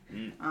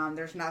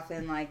 There's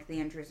nothing like the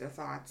intrusive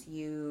thoughts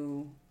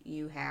you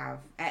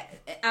have.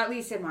 At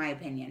least in my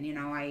opinion, you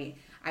know,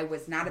 I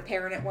was not a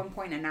parent at one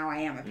point, and now I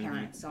am a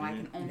parent, so I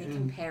can only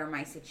compare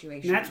my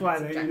situation. And that's why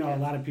a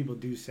lot of people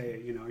do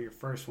say, you know, your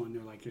first one,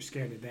 they're like, you're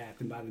scared to death,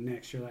 and by the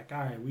next, you're like,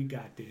 all right, we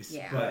got this.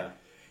 Yeah. But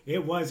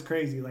it was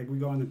crazy. Like, we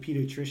go in the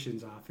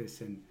pediatrician's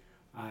office, and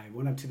I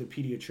went up to the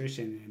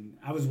pediatrician, and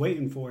I was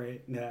waiting for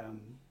it,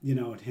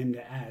 him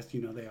to ask.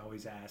 You know, they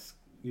always ask,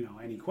 you know,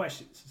 any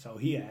questions. So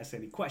he asked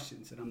any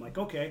questions, and I'm like,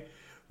 okay.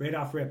 Right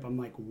off rip, I'm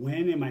like,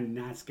 when am I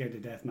not scared to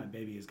death my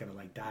baby is going to,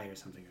 like, die or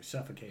something, or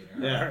suffocate,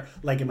 or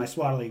like, am I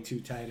swaddling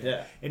too tight?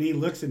 Yeah. And he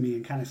looks at me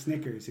and kind of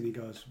snickers, and he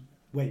goes,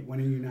 wait, when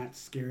are you not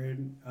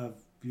scared of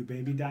your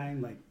baby dying?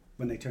 Like,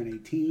 when they turn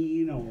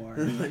 18, or...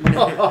 And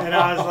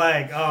I was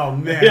like, oh,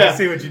 man, I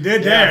see what you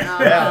did there.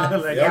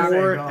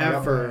 More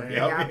effort.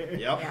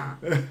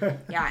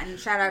 Yeah, and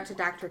shout out to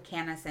Dr.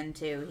 Cannison,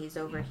 too. He's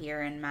over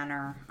here in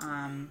Menor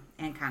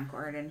and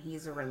Concord, and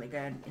he's a really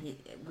good...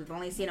 We've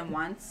only seen him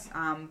once,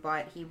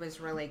 but he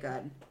was really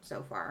good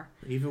so far.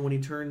 Even when he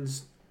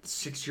turns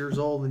 6 years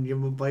old and give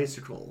him a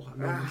bicycle.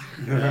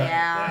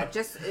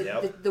 Just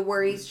the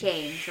worries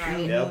change,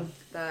 right?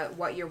 Yep.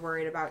 What you're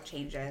worried about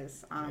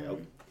changes.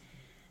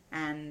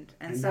 And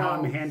so now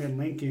I'm handing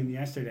Lincoln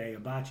yesterday a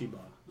bocce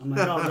ball. I'm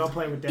like, oh, go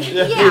play with that.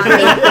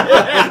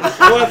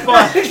 What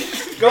fun!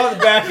 Go in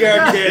the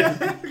backyard, kid.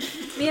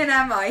 Me and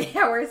Emma,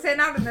 we're sitting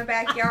out in the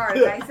backyard.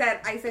 And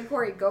I said,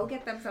 Corey, go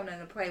get them something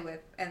to play with.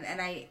 And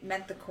I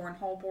meant the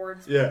cornhole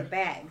boards with the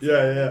bags.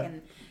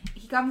 And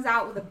he comes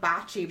out with a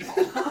bocce ball.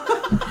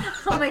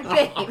 I'm like,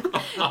 babe,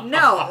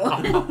 no.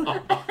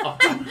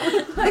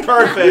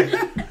 Perfect.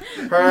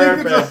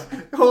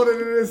 Holding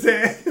it in his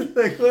hand.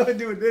 Like, what am I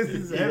doing this?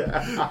 Is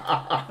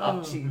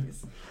Oh,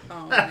 jeez.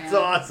 Oh, That's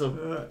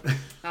awesome.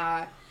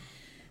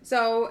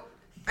 So,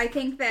 I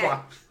think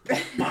that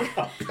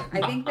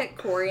I think that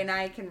Corey and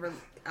I can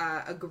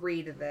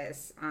agree to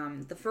this.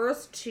 The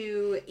first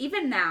two,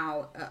 even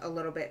now a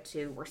little bit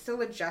too, we're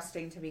still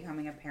adjusting to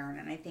becoming a parent,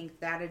 and I think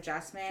that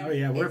adjustment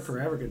we're is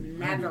forever going to be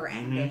never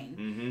ending.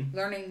 Mm-hmm.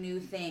 Learning new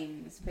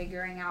things,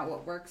 figuring out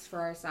what works for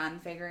our son,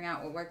 figuring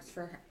out what works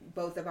for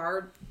both of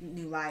our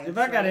new lives. If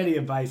I got any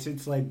advice,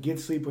 it's like get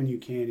sleep when you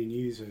can and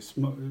use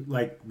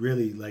a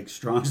really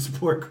strong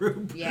support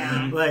group.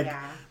 Yeah.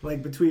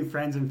 Like between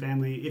friends and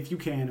family, if you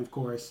can, of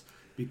course,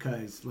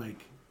 because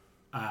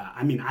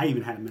I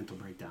even had a mental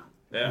breakdown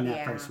in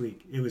that first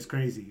week. It was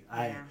crazy.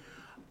 I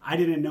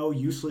didn't know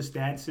useless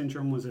dad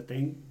syndrome was a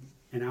thing,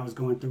 and I was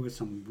going through it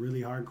some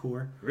really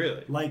hardcore.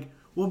 Really?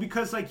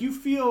 Because you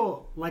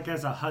feel like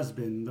as a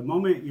husband, the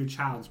moment your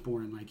child's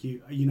born,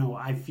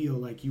 I feel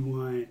like you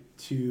want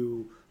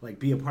to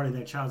be a part of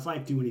that child's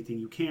life, do anything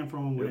you can for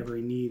him, whatever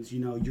he needs.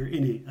 You're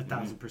in it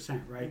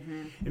 1,000%, right?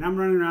 And I'm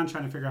running around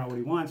trying to figure out what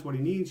he wants, what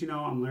he needs.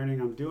 I'm learning,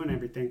 I'm doing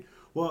everything.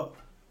 Well,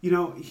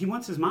 he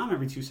wants his mom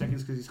every 2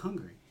 seconds because he's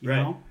hungry. You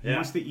know, he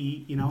wants to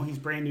eat. He's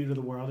brand new to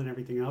the world and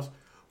everything else.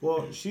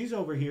 Well, she's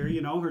over here,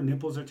 her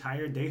nipples are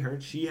tired, they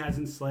hurt. She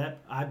hasn't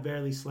slept. I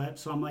barely slept.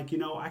 So I'm like,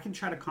 I can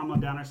try to calm him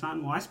down or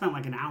something. Well, I spent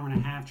an hour and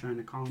a half trying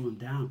to calm him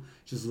down,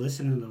 just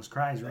listening to those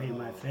cries right in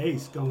my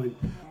face, going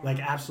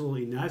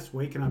absolutely nuts,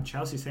 waking up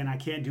Chelsea saying, I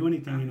can't do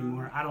anything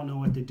anymore. I don't know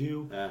what to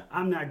do.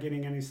 I'm not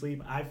getting any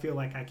sleep. I feel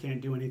like I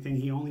can't do anything.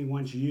 He only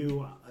wants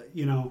you,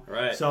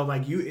 Right. So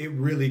it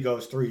really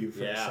goes through you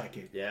for a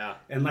second. Yeah.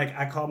 And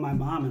I called my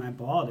mom and I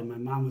bawled, and my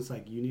mom was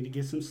like, you need to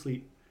get some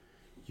sleep.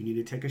 You need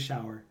to take a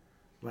shower.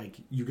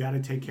 You got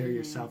to take care of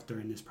yourself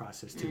during this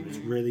process too. It's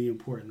really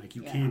important.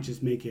 You can't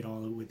just make it all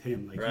with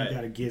him. You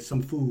got to get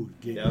some food,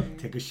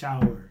 take a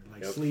shower,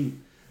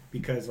 sleep,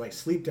 because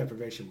sleep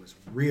deprivation was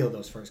real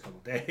those first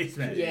couple days.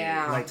 Man.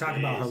 Yeah. Talk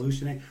about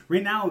hallucinating.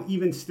 Right now,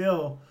 even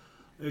still,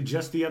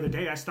 just the other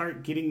day, I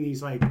start getting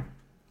these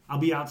I'll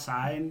be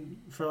outside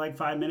for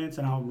 5 minutes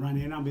and I'll run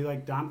in. I'll be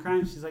like, Dom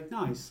crying? She's like,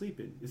 no, he's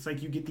sleeping. It's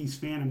you get these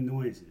phantom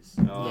noises.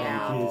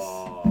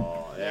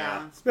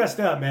 Yeah. It's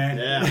messed up, man.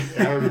 Yeah.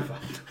 That would be fun.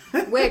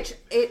 Which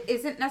it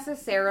isn't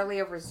necessarily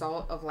a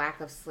result of lack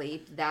of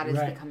sleep. That is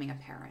becoming a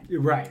parent.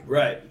 Right.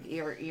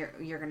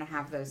 You're gonna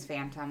have those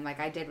phantom,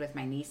 like I did with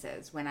my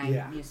nieces when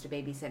I used to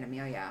babysit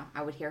Amelia.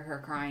 I would hear her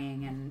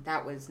crying, and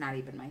that was not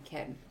even my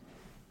kid.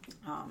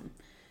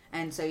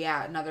 And so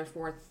another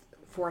fourth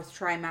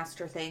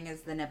trimester thing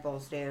is the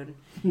nipples, dude.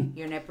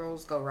 Your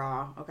nipples go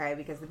raw, okay?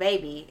 Because the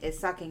baby is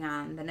sucking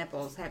on the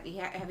nipples. Have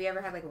you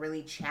ever had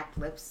really chapped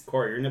lips?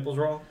 Corey, your nipples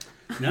raw?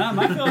 No,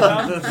 my feels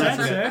 1,000%,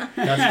 sir.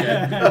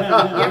 That's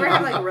good. You ever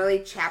have really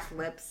chapped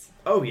lips?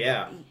 Oh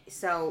yeah.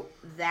 So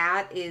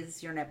that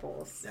is your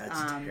nipples.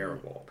 That's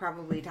terrible.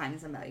 Probably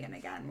times a million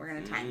again. We're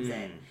gonna times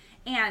it,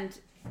 and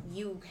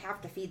you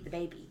have to feed the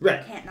baby. Right.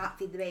 You can't not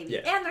feed the baby.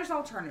 Yeah. And there's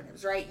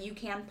alternatives, right? You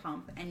can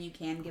pump and you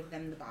can give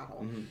them the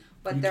bottle.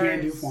 But you can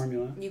do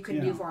formula. You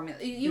can do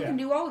formula. You can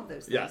do all of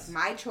those things. Yes.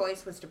 My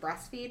choice was to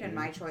breastfeed, and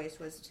my choice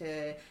was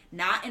to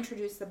not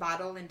introduce the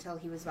bottle until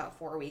he was about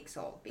 4 weeks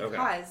old,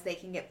 because they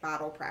can get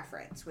bottle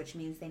preference, which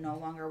means they no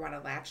longer want to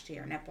latch to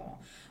your nipple,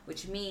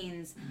 which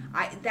means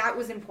that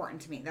was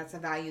important to me. That's a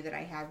value that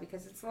I have,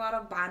 because it's a lot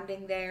of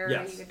bonding there.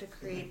 Yes. You get to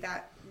create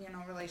that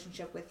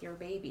relationship with your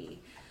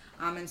baby.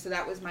 And so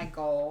that was my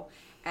goal.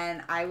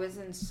 And I was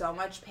in so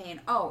much pain.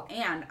 Oh,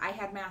 and I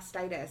had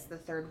mastitis the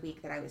 3rd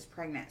week that I was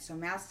pregnant. So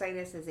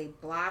mastitis is a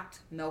blocked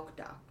milk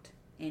duct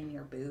in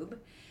your boob.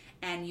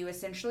 And you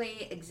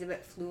essentially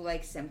exhibit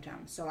flu-like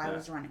symptoms. So I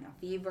was running a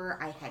fever.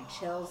 I had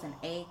chills and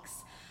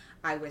aches.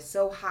 I was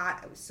so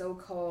hot. I was so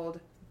cold.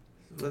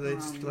 Did they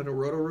just let a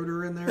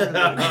Roto-Rooter in there?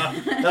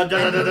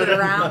 Move it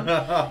around.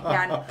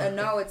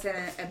 No, it's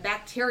a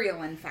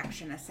bacterial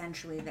infection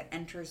essentially that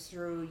enters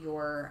through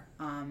your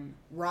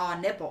raw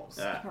nipples,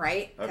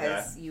 right?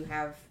 Because you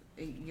have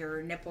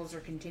your nipples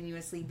are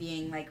continuously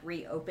being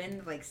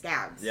reopened, like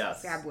scabs,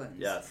 scab wounds.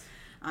 Yes.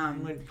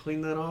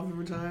 Clean that off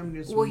every time.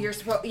 Well, you're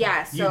supposed,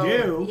 So, you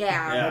do,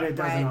 but it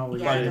doesn't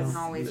always. Yeah, it doesn't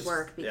always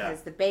work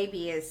because the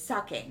baby is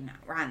sucking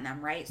on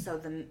them, right?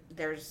 So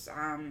there's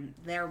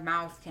their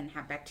mouth can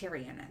have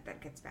bacteria in it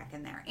that gets back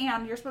in there,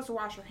 and you're supposed to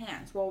wash your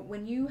hands. Well,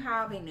 when you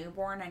have a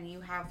newborn and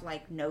you have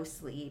no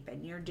sleep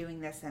and you're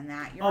doing this and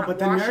that, you're not but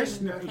the washing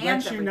nurse your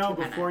hands lets you every know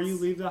 2 before you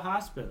minutes. leave the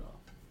hospital.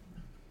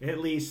 At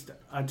least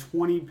a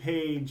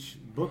 20-page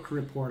book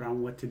report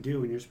on what to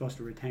do, and you're supposed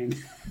to retain.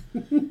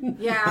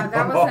 Yeah,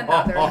 that was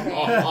another thing.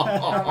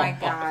 Oh my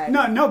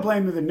god. No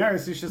blame to the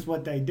nurse. It's just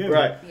what they do.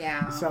 Right.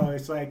 Yeah. So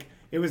it's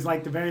it was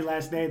the very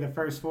last day, the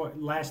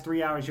last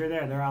 3 hours you're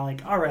there. They're all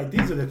like, "All right,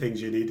 these are the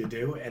things you need to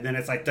do," and then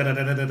it's like, da da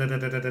da da da da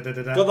da da da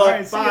da. Good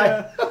luck.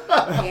 Bye.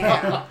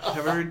 Yeah.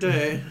 Have a great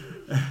day.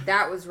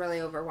 That was really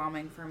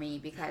overwhelming for me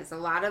because a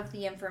lot of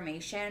the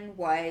information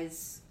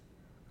was,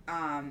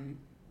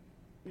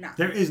 not.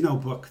 There is no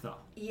book though.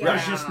 Yeah.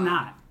 There's just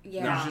not.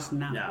 Yeah. There's just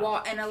not. Yeah.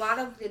 Well, and a lot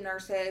of the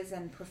nurses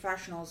and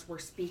professionals were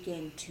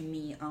speaking to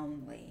me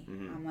only.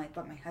 I'm like,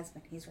 but my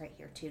husband, he's right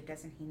here too.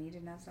 Doesn't he need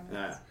to know some of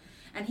this?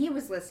 And he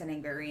was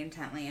listening very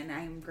intently, and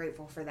I'm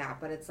grateful for that.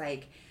 But it's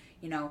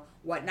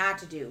what not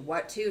to do,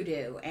 what to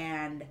do,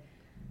 and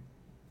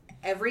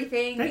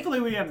everything. Thankfully,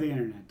 we have the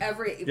internet.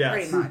 Yes.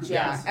 Pretty much,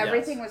 yeah. Yes,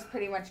 Everything yes. was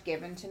pretty much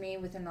given to me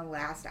within the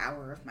last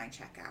hour of my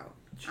checkout.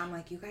 I'm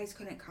like, you guys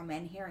couldn't come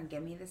in here and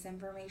give me this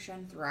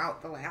information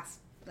throughout the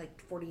last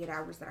 48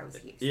 hours that I was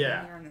sitting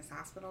here in this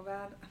hospital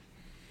bed.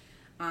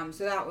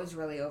 So that was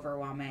really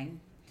overwhelming.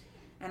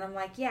 And I'm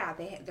like, yeah.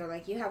 They're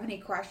like, you have any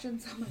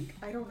questions? I'm like,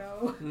 I don't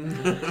know.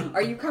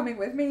 Are you coming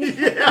with me?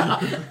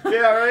 Yeah,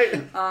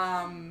 right.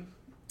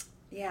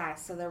 Yeah.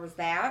 So there was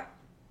that.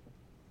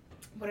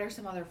 What are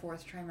some other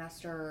fourth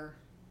trimester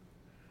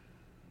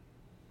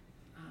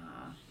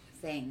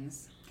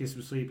things? Get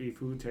some sleep, eat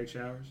food, take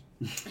showers.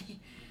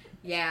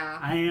 Yeah.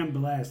 I am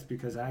blessed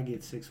because I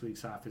get 6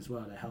 weeks off as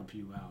well to help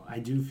you out. I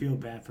do feel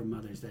bad for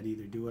mothers that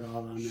either do it all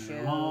on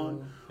their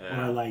own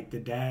or like the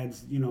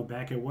dads,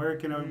 back at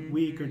work in a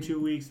week or 2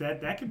 weeks.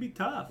 That can be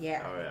tough.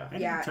 Yeah. Oh, yeah.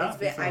 Yeah. Tough.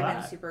 I've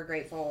been super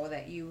grateful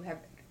that you have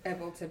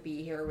able to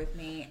be here with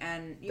me,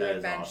 and you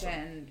had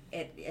mentioned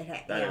it.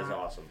 That is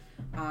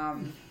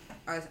awesome.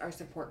 Our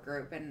support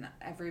group and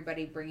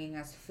everybody bringing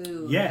us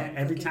food. Yeah, and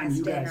every time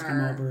you guys come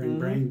over and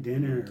bring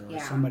dinner, or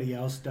somebody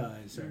else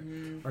does,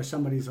 or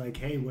somebody's like,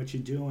 "Hey, what you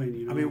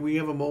doing?" I mean, we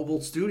have a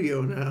mobile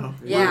studio now.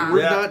 Yeah.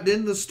 We're not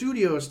in the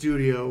studio.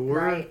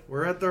 We're Right.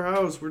 we're at their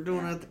house. We're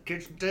doing it at the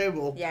kitchen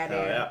table. Yeah, Oh,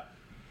 yeah.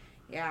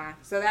 Yeah.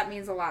 So that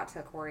means a lot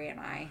to Corey and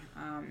I.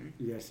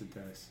 Yes, it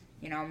does.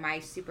 My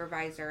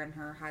supervisor and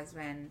her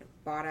husband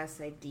bought us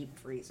a deep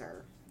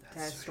freezer to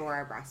store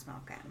our breast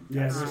milk in.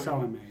 Yeah, they're so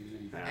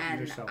amazing. And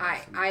they're so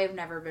awesome. I have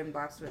never been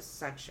blessed with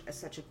such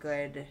a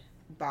good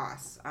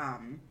boss.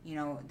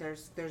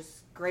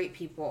 There's great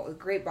people,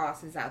 great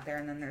bosses out there,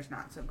 and then there's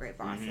not so great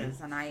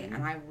bosses. And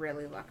I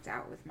really lucked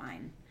out with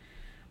mine.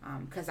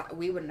 Because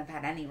we wouldn't have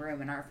had any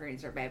room in our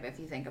freezer, babe, if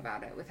you think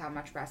about it, with how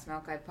much breast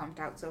milk I've pumped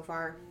out so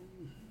far.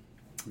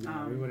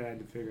 No, we would have had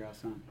to figure out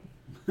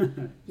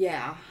something.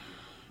 Yeah.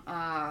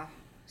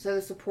 So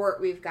the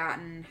support we've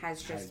gotten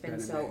has just been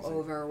so amazing.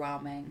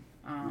 Overwhelming.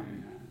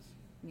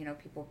 Yes.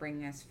 People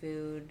bringing us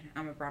food.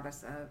 Emma brought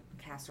us a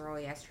casserole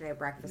yesterday, a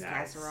breakfast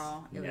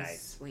casserole. It was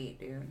sweet,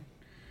 dude.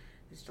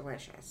 It was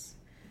delicious.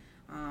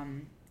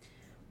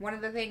 One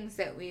of the things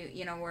that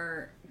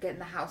we're getting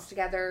the house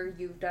together.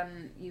 You've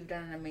done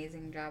an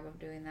amazing job of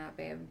doing that,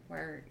 babe.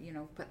 Where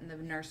putting the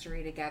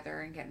nursery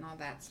together and getting all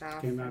that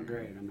stuff. Came out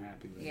great. I'm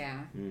happy with it.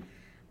 Yeah.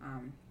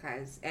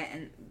 Because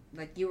and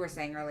like you were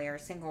saying earlier,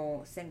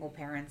 single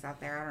parents out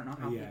there, I don't know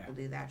how people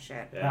do that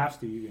shit. Props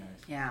to you guys.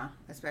 Yeah,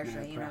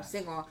 especially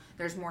single.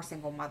 There's more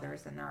single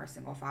mothers than there are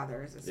single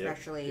fathers,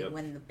 especially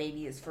when the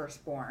baby is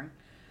first born.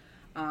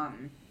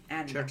 And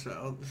Checks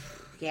out.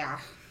 Yeah,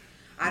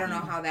 I don't know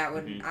how that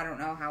would. I don't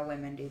know how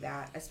women do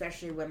that,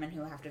 especially women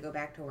who have to go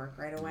back to work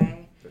right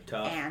away They're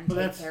tough. and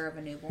take care of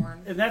a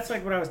newborn. And that's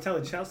like what I was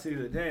telling Chelsea the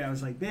other day. I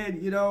was like, man,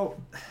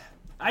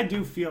 I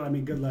do feel,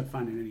 good luck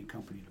finding any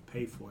company to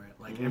pay for it.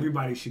 Like,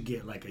 everybody should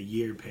get, like, a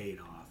year paid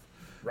off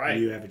when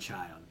you have a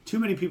child. Too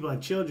many people have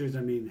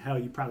children. Hell,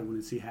 you probably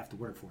wouldn't see half the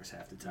workforce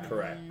half the time.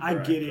 Correct. I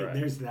get it.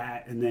 There's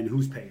that. And then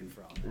who's paying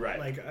for all that? Right.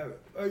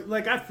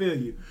 I feel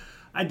you.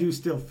 I do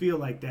still feel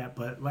like that.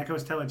 But like I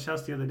was telling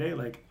Chelsea the other day,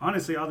 like,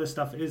 honestly, all this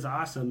stuff is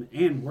awesome.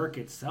 And work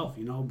itself,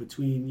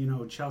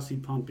 between, Chelsea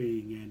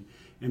pumping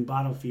and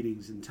bottle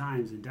feedings and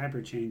times and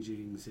diaper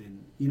changings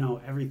and,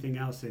 everything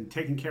else and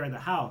taking care of the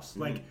house.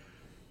 Like,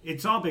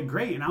 it's all been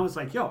great, and I was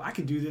like, I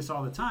could do this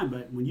all the time,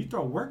 but when you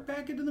throw work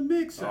back into the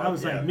mix, I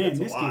was like, man,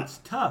 this gets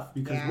tough,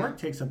 because work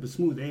takes up a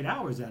smooth 8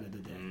 hours out of the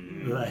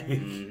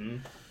day.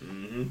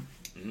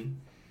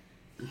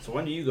 So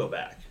when do you go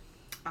back?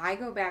 I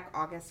go back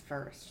August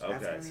 1st. Okay,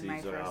 That's going to so be my you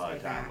still got first a lot day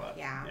of time back. left.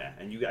 Yeah.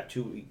 And you got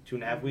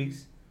 2.5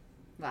 weeks?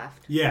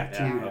 Left. Yeah,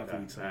 2.5 okay.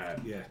 weeks. All right.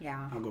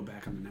 Yeah. I'll go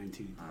back on the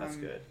 19th. That's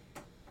good.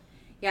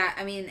 Yeah,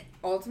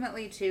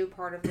 ultimately, too,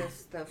 part of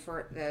this, the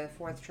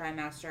fourth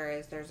trimester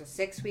is there's a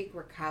 6-week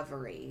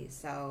recovery.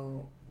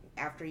 So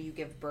after you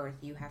give birth,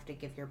 you have to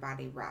give your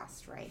body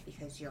rest, right?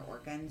 Because your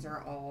organs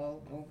are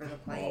all over the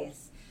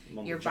place.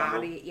 Your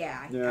body,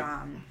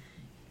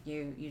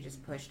 you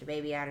just push the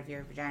baby out of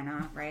your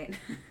vagina, right?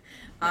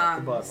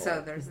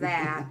 So there's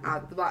that,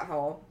 out the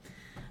butthole.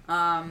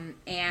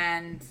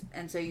 And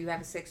so you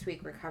have a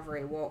 6-week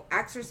recovery. Well,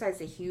 exercise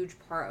is a huge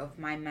part of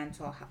my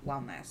mental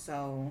wellness.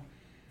 So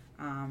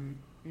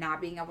not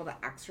being able to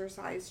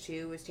exercise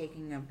too was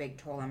taking a big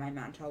toll on my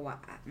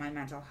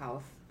mental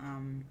health.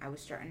 I was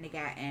starting to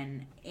get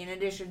in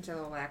addition to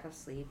the lack of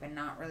sleep and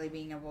not really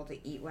being able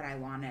to eat what I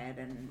wanted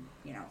and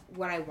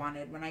what I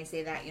wanted. When I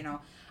say that,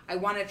 I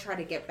want to try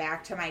to get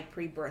back to my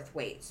pre-birth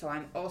weight. So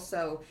I'm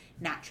also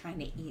not trying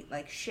to eat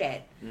like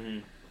shit.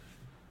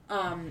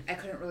 I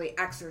couldn't really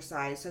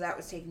exercise, so that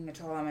was taking a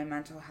toll on my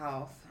mental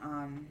health.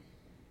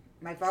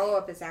 My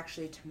follow-up is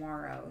actually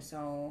tomorrow,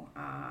 so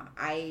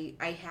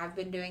I have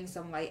been doing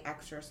some light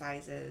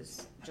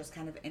exercises, just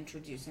kind of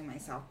introducing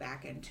myself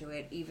back into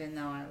it, even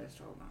though I was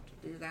told not to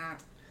do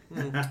that.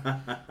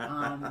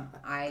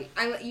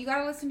 You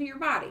gotta listen to your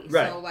body.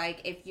 Right. So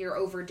like if you're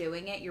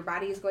overdoing it, your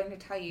body is going to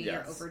tell you Yes.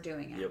 you're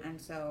overdoing it. Yep.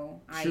 And so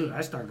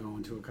I start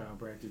going to a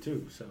chiropractor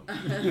too. So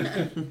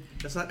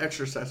That's not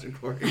exercising,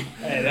 Corey.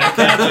 hey, that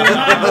counts in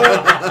my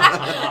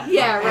book.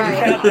 yeah,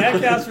 right.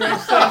 That counts for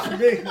exercise for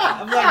me.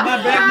 I'm like,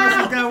 my back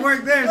muscles gotta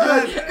work there.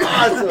 So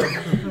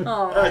Awesome.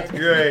 Oh, That's my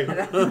great.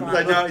 God. He's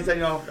like, no, he's like,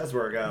 no, that's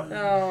workout.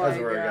 Oh That's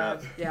my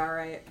workout. God. Yeah,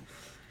 right.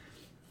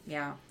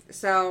 Yeah.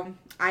 So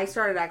I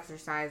started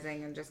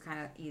exercising and just kind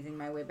of easing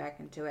my way back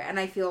into it, and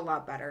I feel a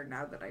lot better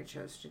now that I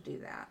chose to do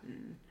that.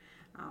 And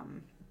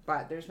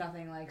but there's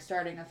nothing like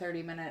starting a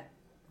 30-minute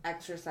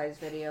exercise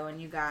video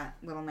and you got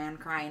little man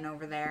crying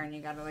over there, and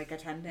you got to like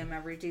attend to him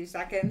every 2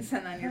 seconds,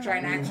 and then you're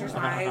trying to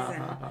exercise,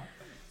 and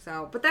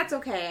so. But that's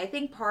okay. I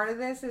think part of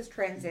this is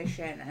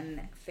transition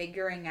and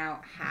figuring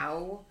out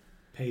how.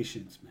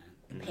 patience, man.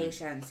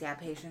 Patience, yeah,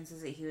 patience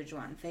is a huge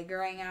one.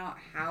 Figuring out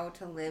how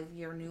to live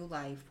your new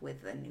life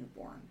with a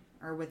newborn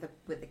or with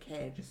a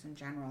kid, just in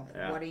general.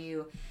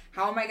 Yeah.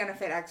 How am I going to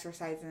fit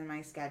exercise in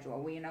my schedule?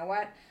 Well, you know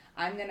what?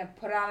 I'm going to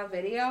put out a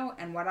video,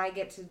 and what I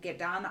get to get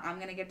done, I'm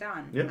going to get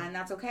done, yep. and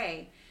that's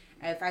okay.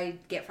 If I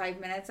get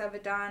 5 minutes of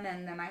it done,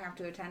 and then I have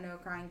to attend to a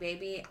crying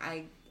baby,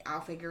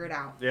 I'll figure it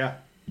out. Yeah.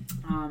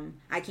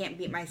 I can't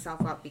beat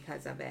myself up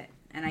because of it,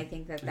 and I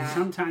think that. And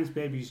sometimes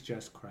babies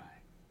just cry.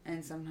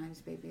 And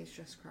sometimes babies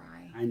just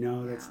cry. I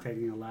know that's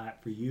taking a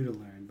lot for you to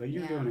learn, but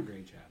you're doing a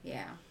great job.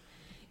 Yeah.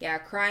 Yeah,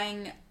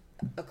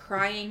 a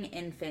crying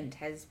infant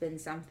has been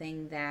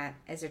something that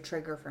is a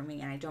trigger for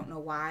me, and I don't know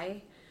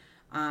why.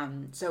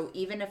 So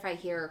even if I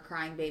hear a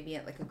crying baby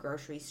at like a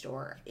grocery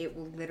store, it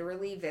will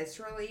literally,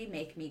 viscerally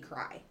make me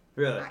cry.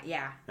 Really?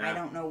 Yeah. I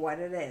don't know what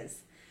it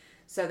is.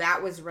 So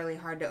that was really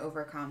hard to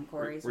overcome,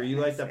 Corey's. Were you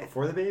like that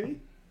before the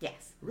baby?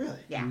 Yes. Really?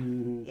 Yeah.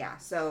 Mm-hmm. Yeah.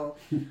 So,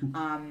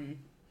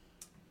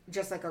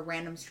 just like a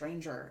random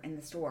stranger in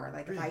the store,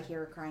 like if I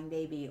hear a crying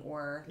baby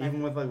or like,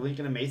 even with like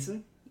Lincoln and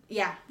Mason?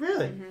 Yeah.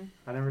 Really? Mm-hmm.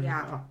 I never knew.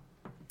 Yeah. Oh.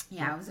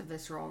 Yeah, it was a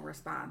visceral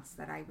response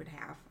that I would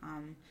have.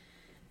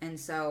 And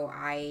so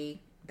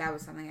that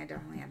was something I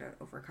definitely had to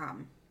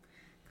overcome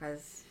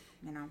because,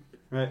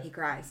 Right. he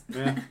cries.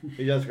 Yeah,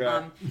 he does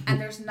cry. And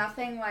there's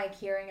nothing like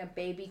hearing a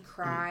baby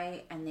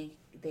cry and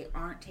they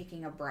aren't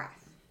taking a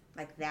breath.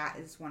 Like that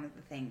is one of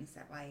the things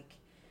that like,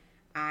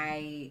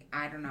 I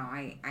don't know,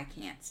 I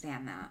can't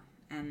stand that.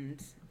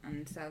 And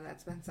so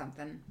that's been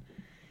something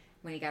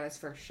when he got his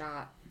first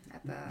shot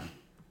at the...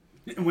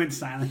 It went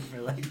silent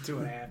for like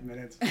 2.5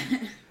 minutes.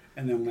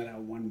 And then let out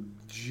one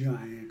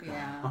giant cry.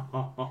 Yeah.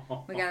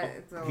 We got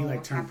it's a He, little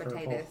like, turned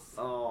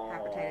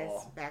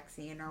hepatitis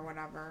vaccine or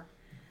whatever.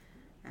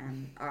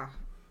 And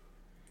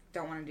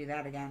don't want to do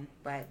that again.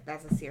 But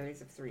that's a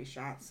series of 3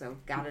 shots, so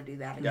gotta do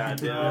that again. Gotta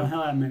do Well, it.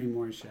 he'll have many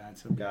more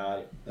shots. Got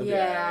it. That'll be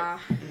Yeah.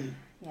 all right.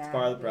 Yeah. It's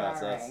part of the it'll be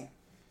process. alright.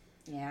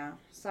 Yeah.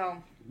 So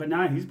But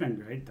no, he's been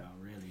great though.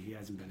 Really, he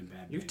hasn't been a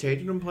bad. You've baby.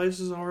 taken him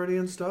places already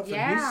and stuff.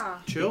 Yeah.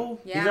 And he's chill.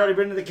 yeah. He's already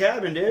been to the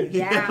cabin, dude.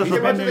 Yeah. He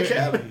can run to the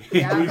cabin.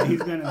 Yeah. He's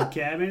been in the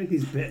cabin.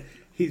 He's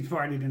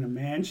partied in a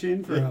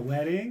mansion for a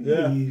wedding.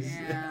 Yeah.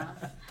 Yeah.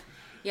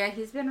 Yeah,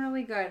 he's been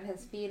really good.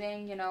 His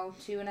feeding,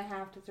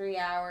 2.5 to 3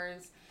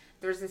 hours.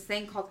 There's this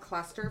thing called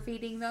cluster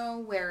feeding, though,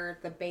 where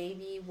the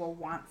baby will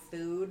want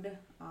food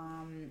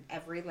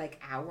every,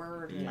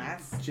 hour or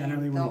less.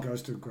 Generally, when They'll- he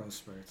goes through growth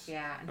spurts.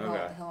 Yeah, and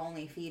Okay. he'll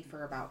only feed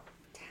for about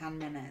 10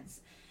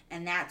 minutes.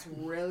 And that's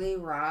really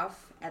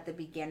rough at the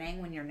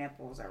beginning when your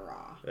nipples are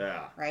raw.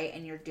 Yeah. Right?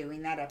 And you're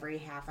doing that every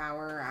half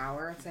hour or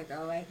hour. It's like,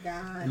 oh my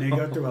God. And they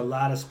go through a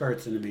lot of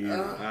spurts in the beginning.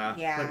 Ugh,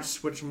 yeah. Like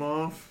switch them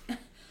off.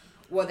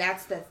 Well,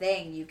 that's the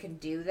thing. You can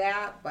do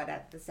that, but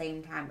at the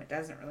same time, it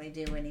doesn't really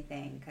do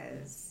anything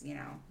because,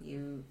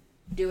 you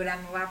do it on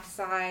the left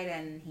side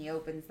and he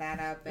opens that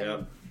up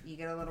and you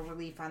get a little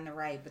relief on the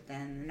right, but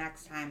then the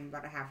next time,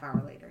 about a half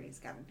hour later, he's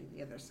got to do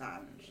the other side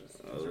and it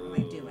just doesn't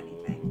really do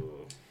anything.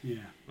 Yeah.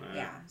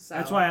 Yeah. So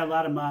That's why a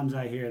lot of moms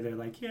I hear, they're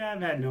like, yeah,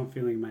 I've had no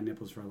feeling in my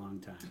nipples for a long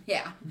time.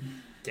 Yeah.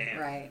 Damn.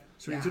 Right.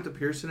 So you took the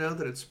piercing out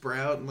that it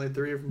sprout in like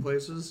 3 different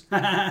places.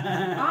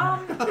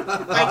 I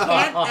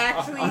can't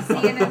actually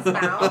see in his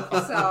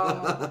mouth,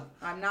 so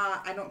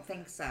I don't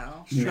think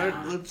so.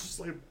 Let's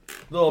just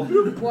Little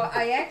bloop. Well,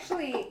 I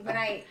actually,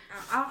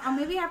 I'll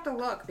maybe have to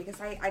look because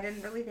I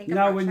didn't really think No,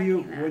 about when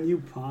checking that. you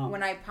pump,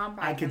 When I pump,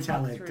 I can can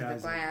tell look it through the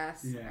doesn't.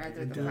 glass Yeah, or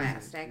through it the doesn't.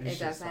 plastic. It's It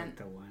just doesn't. like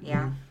the one.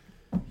 Yeah.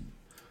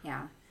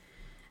 Yeah.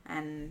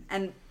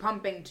 And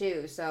pumping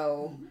too.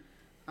 So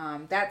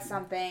that's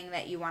something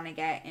that you want to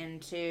get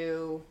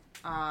into.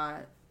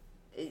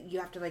 You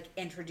have to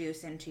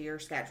introduce into your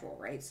schedule,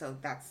 right? So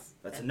that's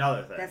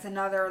another thing. That's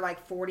another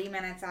 40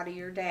 minutes out of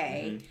your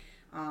day.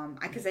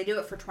 Because I do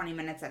it for 20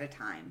 minutes at a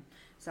time.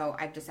 So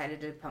I've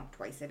decided to pump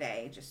twice a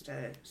day just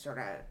to sort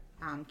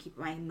of keep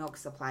my milk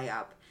supply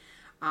up.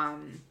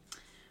 And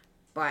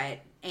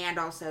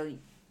also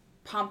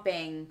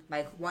pumping,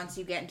 like once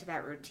you get into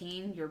that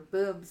routine, your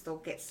boobs, they'll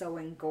get so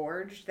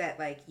engorged that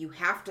like you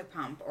have to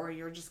pump or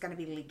you're just going to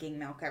be leaking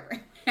milk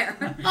everywhere.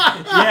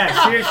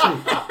 Yeah,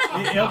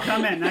 seriously. He'll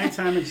come at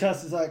nighttime and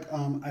Chelsea's like,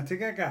 I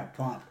think I got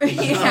pumped.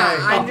 Yeah,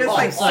 I'm just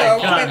like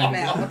soaked with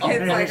milk.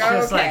 It's like,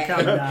 just okay. like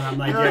coming down. I'm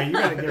like, yeah, you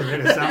got to get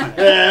rid of some of that.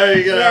 There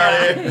you go.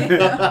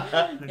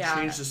 Yeah.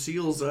 Change the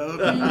seals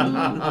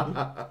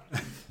out.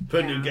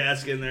 Put a new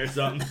gasket in there or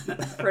something.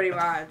 Pretty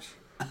much.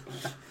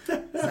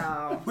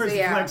 So, Where's so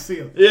the yeah. flex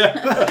seal?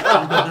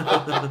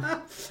 Yeah.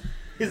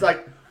 He's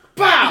like,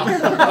 pow!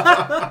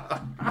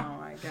 Oh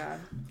my god.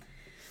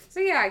 So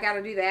yeah, I got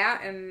to do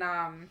that. And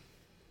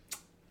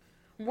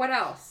what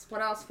else?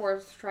 What else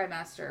fourth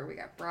trimester? We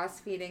got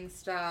breastfeeding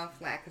stuff,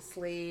 lack of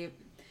sleep.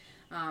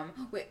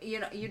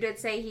 You did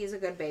say he's a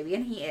good baby,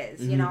 and he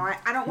is. You know,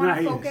 I don't want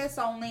to focus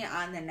only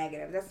on the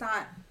negative. That's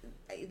not.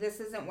 This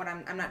isn't what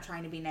I'm not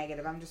trying to be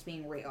negative. I'm just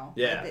being real.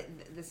 Yeah.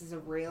 This is a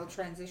real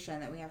transition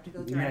that we have to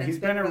go through. Yeah, and he's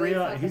it's been a really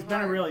real fucking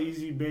hard. real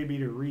easy baby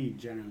to read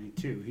generally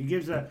too.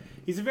 He's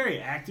a very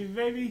active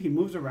baby. He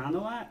moves around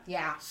a lot.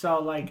 Yeah. So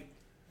like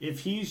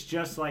if he's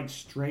just like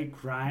straight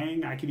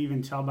crying, I could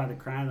even tell by the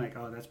crying like,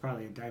 oh, that's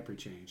probably a diaper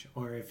change.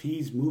 Or if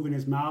he's moving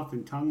his mouth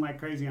and tongue like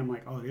crazy, I'm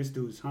like, oh, this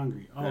dude's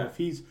hungry. Oh, Yeah. if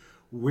he's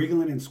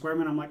wiggling and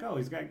squirming, I'm like, oh,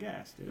 he's got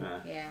gas, dude.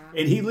 Yeah.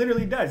 And he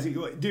literally does.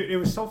 Dude, it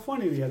was so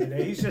funny the other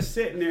day. He's just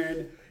sitting there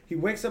and he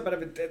wakes up out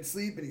of a dead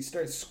sleep and he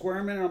starts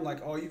squirming. And I'm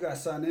like, oh, you got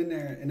something in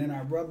there. And then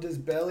I rubbed his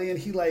belly and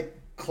he like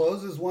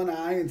closes one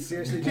eye and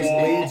seriously just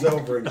leans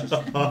over and just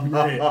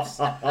rips.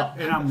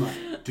 And I'm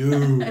like,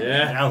 dude,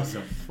 Yeah. that was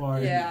a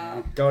fart.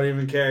 Yeah. Don't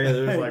even care.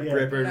 There's like Yeah.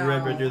 ripper and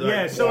ripper. Do the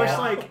Yeah, so it's Yeah.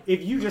 like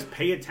if you just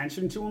pay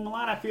attention to him a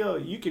lot, I feel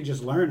you can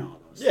just learn all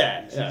those Yeah,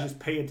 things. yeah. You just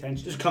pay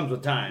attention. just comes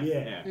with time.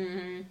 Yeah.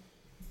 Mm-hmm.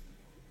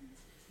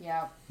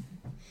 Yep.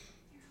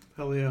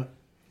 Hell yeah.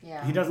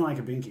 Yeah. He doesn't like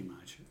a binky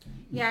much.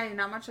 Yeah,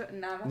 not much of a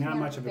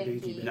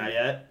binky. Not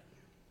yet.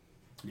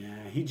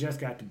 Yeah, he just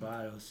got the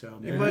bottle, so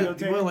You maybe he'll might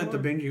take like the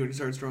more binky when he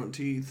starts throwing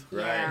teeth.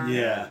 Yeah. Right.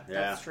 Yeah.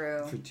 That's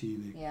true. for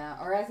TV. Yeah,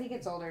 or as he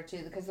gets older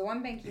too, because the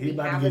one binky He we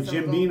about have to is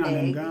get a Jim little Bean on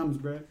them big. gums,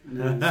 bro.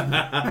 No.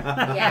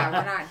 Yeah,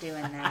 we're not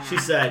doing that. She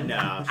said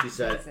no. She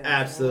said This is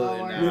absolutely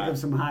lower. Whip him not.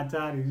 some hot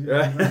toddies.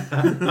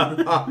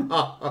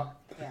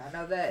 Yeah,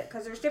 no,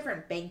 because there's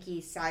different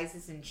binky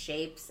sizes and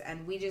shapes,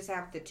 and we just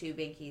have the two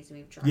binkies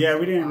we've tried. Yeah, so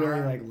we didn't far.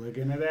 really like look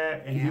into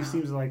that, and Yeah. he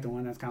seems like the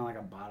one that's kind of like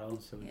a bottle,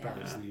 so we probably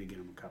Yeah. just need to get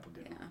him a couple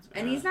different Yeah, ones.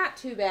 and he's not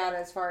too bad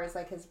as far as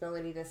like his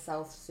ability to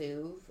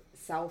self-soothe.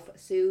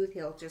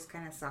 He'll just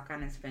kind of suck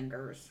on his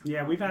fingers.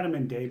 Yeah, we've had him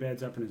in day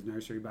beds up in his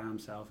nursery by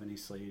himself, and he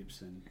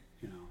sleeps, and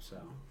so.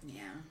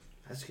 Yeah,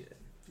 That's good.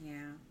 yeah,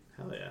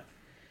 Hell yeah.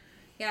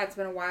 yeah. It's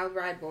been a wild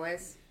ride,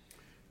 boys.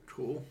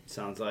 Cool.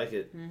 Sounds like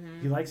it.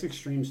 Mm-hmm. He likes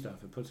extreme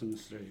stuff. It puts him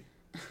straight.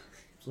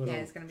 It's a little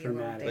Yeah, it's gonna be a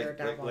little dramatic.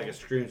 Daredevil. Like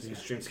extreme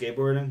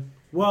skateboarding.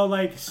 Well,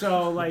 like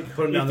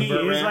Put him down if the he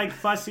vert is ramp. like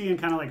fussy and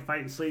kind of like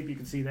fighting sleep, you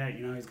can see that.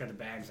 He's got the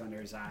bags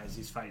under his eyes.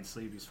 He's fighting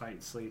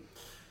sleep.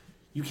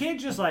 You can't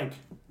just like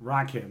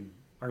rock him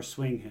or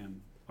swing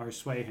him or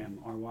sway him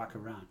or walk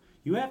around.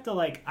 You have to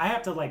I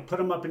have to put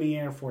him up in the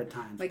air 4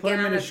 times. Like put get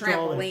him on in a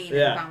stroller. trampoline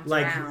Yeah. and bounce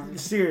Like around.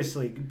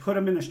 seriously, put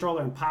him in the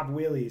stroller and pop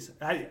wheelies.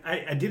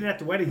 I did it at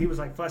the wedding. He was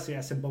like fussy.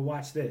 I said, but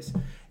watch this.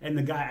 And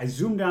the guy, I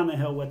zoomed down the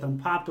hill with him,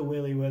 popped a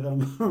wheelie with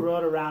him,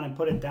 rode around and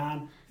put it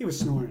down. He was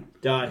snoring.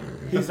 Done.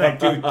 He's like,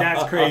 dude,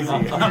 that's crazy.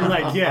 I'm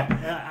like,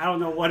 yeah, I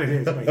don't know what it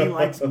is, but he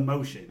likes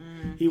motion.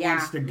 He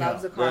wants to go.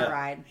 Loves a car Yeah.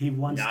 ride. He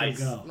wants Nice.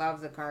 to go.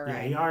 Loves a car Yeah,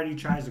 ride. he already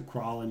tries to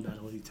crawl in bed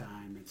all the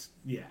time.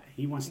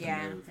 He wants to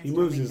Yeah, move. it's He moves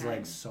totally his time.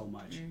 legs so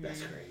much.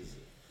 That's crazy.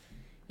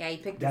 Yeah, he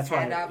picked That's his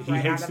head why up he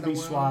right hates out to of the be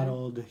womb.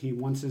 swaddled. He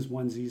wants his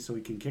onesie so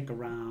he can kick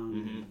around.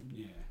 Mhm.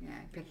 Yeah, Yeah,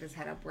 he picked his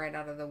head up right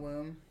out of the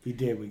womb. he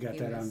did. We got He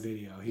that on was-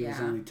 video. He was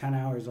yeah. only 10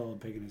 hours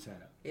old picking his head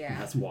up. Yeah,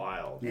 That's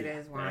wild. it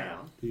is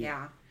wild.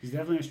 Yeah. He's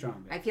definitely a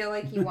strong I baby. feel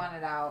like he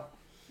wanted out.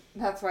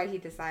 That's why he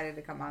decided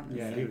to come on this.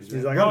 Yeah, thing. he was.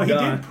 He's like, oh, I'm he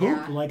done. did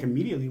poop Yeah.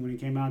 immediately when he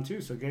came out too.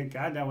 So good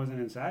God, that wasn't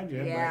inside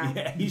yet. Yeah. But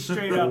yeah, he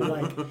straight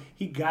up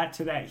he got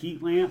to that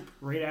heat lamp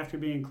right after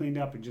being cleaned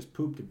up and just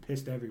pooped and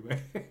pissed everywhere,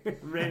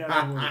 right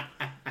out of the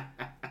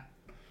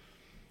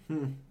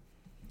womb.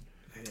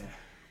 Yeah.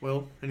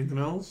 Well, anything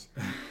else?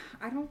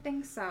 I don't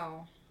think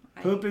so.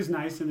 Poop is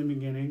nice in the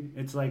beginning.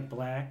 It's like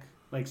black,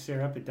 like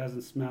syrup. It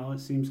doesn't smell. It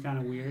seems kind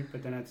of weird,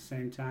 but then at the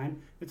same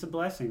time, it's a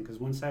blessing because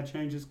once that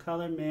changes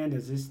color, man,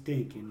 does it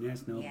stink, and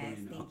that's no Yeah, bueno.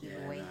 stinky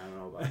Yeah, boy. I don't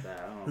know about that.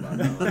 I don't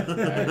know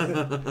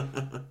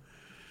about that.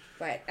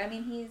 But I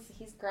mean,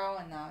 he's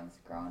growing though. He's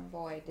a growing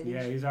boy. Didn't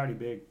Yeah, he? he's already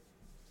big.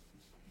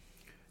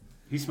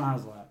 He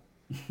smiles a lot.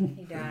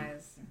 He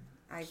does.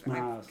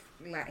 Smiles.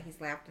 He's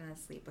laughed in his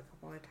sleep a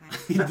couple of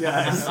times. He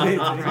does. He's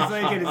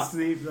like in his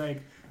sleep,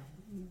 like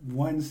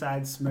one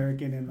side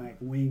smirking and like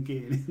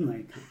winking and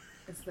like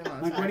It's the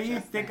most what are you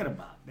precious thinking thing.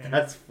 about? Man?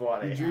 That's You're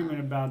funny. dreaming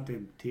about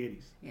them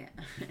titties. Yeah.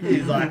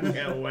 He's like, I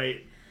can't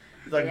wait.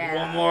 He's like,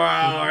 Yeah. one more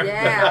hour.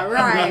 Yeah,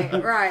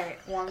 right.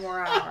 One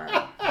more hour.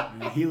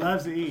 Yeah, he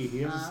loves to eat.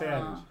 He is a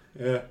savage.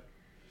 Yeah.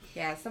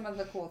 Yeah, some of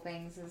the cool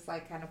things is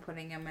like kind of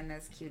putting him in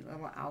his cute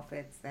little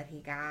outfits that he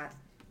got.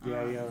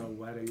 Yeah, he had a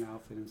wedding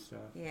outfit and stuff.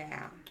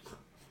 Yeah.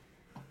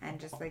 And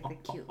just like the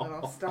cute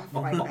little stuff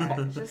like that.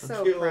 It's just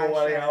so Cute little precious.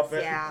 wedding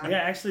outfit. Yeah. Yeah,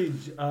 actually,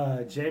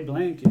 Jay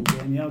Blank and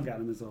Danielle got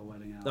him his little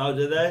wedding outfit. Oh,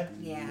 did they?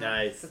 Yeah.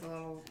 Nice. With the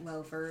little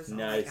loafers.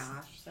 Nice. Oh my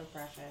gosh, so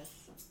precious.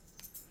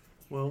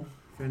 Well,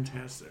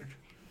 fantastic.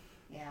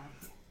 Yeah.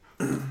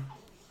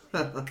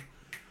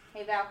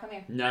 Hey Val, come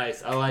here.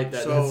 Nice. I like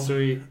that. So- That's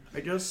sweet. I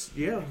guess,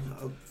 yeah.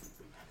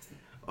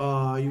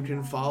 You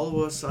can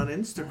follow us on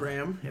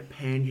Instagram at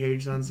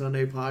Pancakes on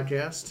Sunday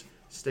Podcast.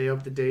 Stay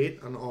up to date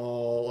on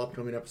all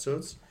upcoming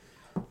episodes.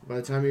 By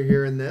the time you're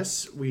hearing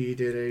this, we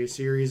did a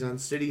series on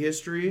city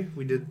history.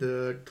 We did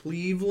the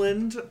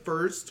Cleveland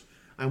first.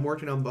 I'm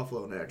working on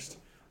Buffalo next.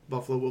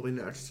 Buffalo will be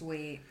next.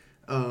 Sweet.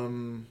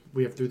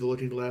 We have Through the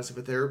Looking Glass of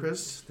a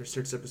Therapist. There's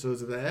 6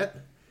 episodes of that.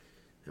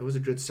 It was a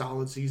good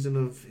solid season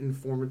of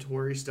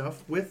informatory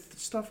stuff with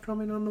stuff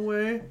coming on the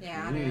way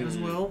Yeah, as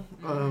dude. well.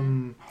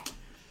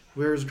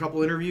 There's a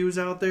couple interviews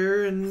out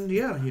there, and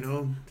yeah,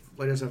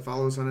 like I said,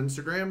 follow us on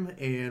Instagram,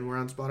 and we're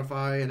on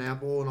Spotify and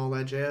Apple and all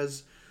that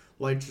jazz.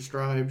 Like,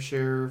 subscribe,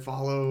 share,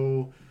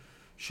 follow,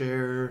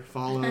 share,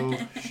 follow,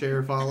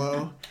 share,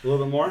 follow. A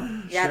little bit more?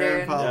 Yeah, share,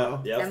 dude.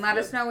 follow. Yep. And let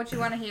us know what you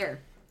want to hear.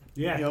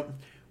 Yeah. Yep.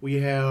 We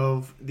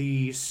have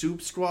the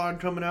Soup Squad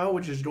coming out,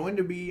 which is going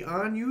to be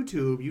on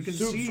YouTube. You can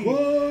see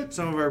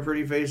some of our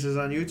pretty faces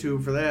on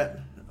YouTube for that.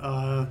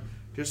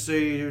 Just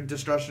a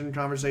discussion,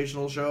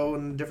 conversational show,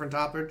 and different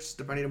topics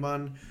depending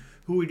upon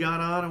who we got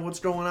on and what's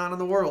going on in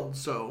the world.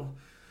 So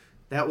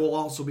that will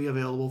also be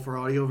available for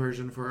audio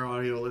version for our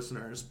audio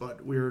listeners.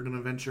 But we're going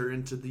to venture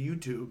into the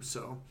YouTube.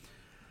 So,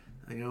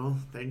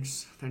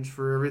 thanks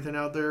for everything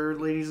out there,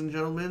 ladies and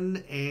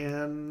gentlemen,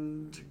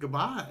 and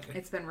goodbye.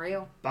 It's been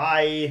real.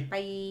 Bye.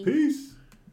 Bye. Peace.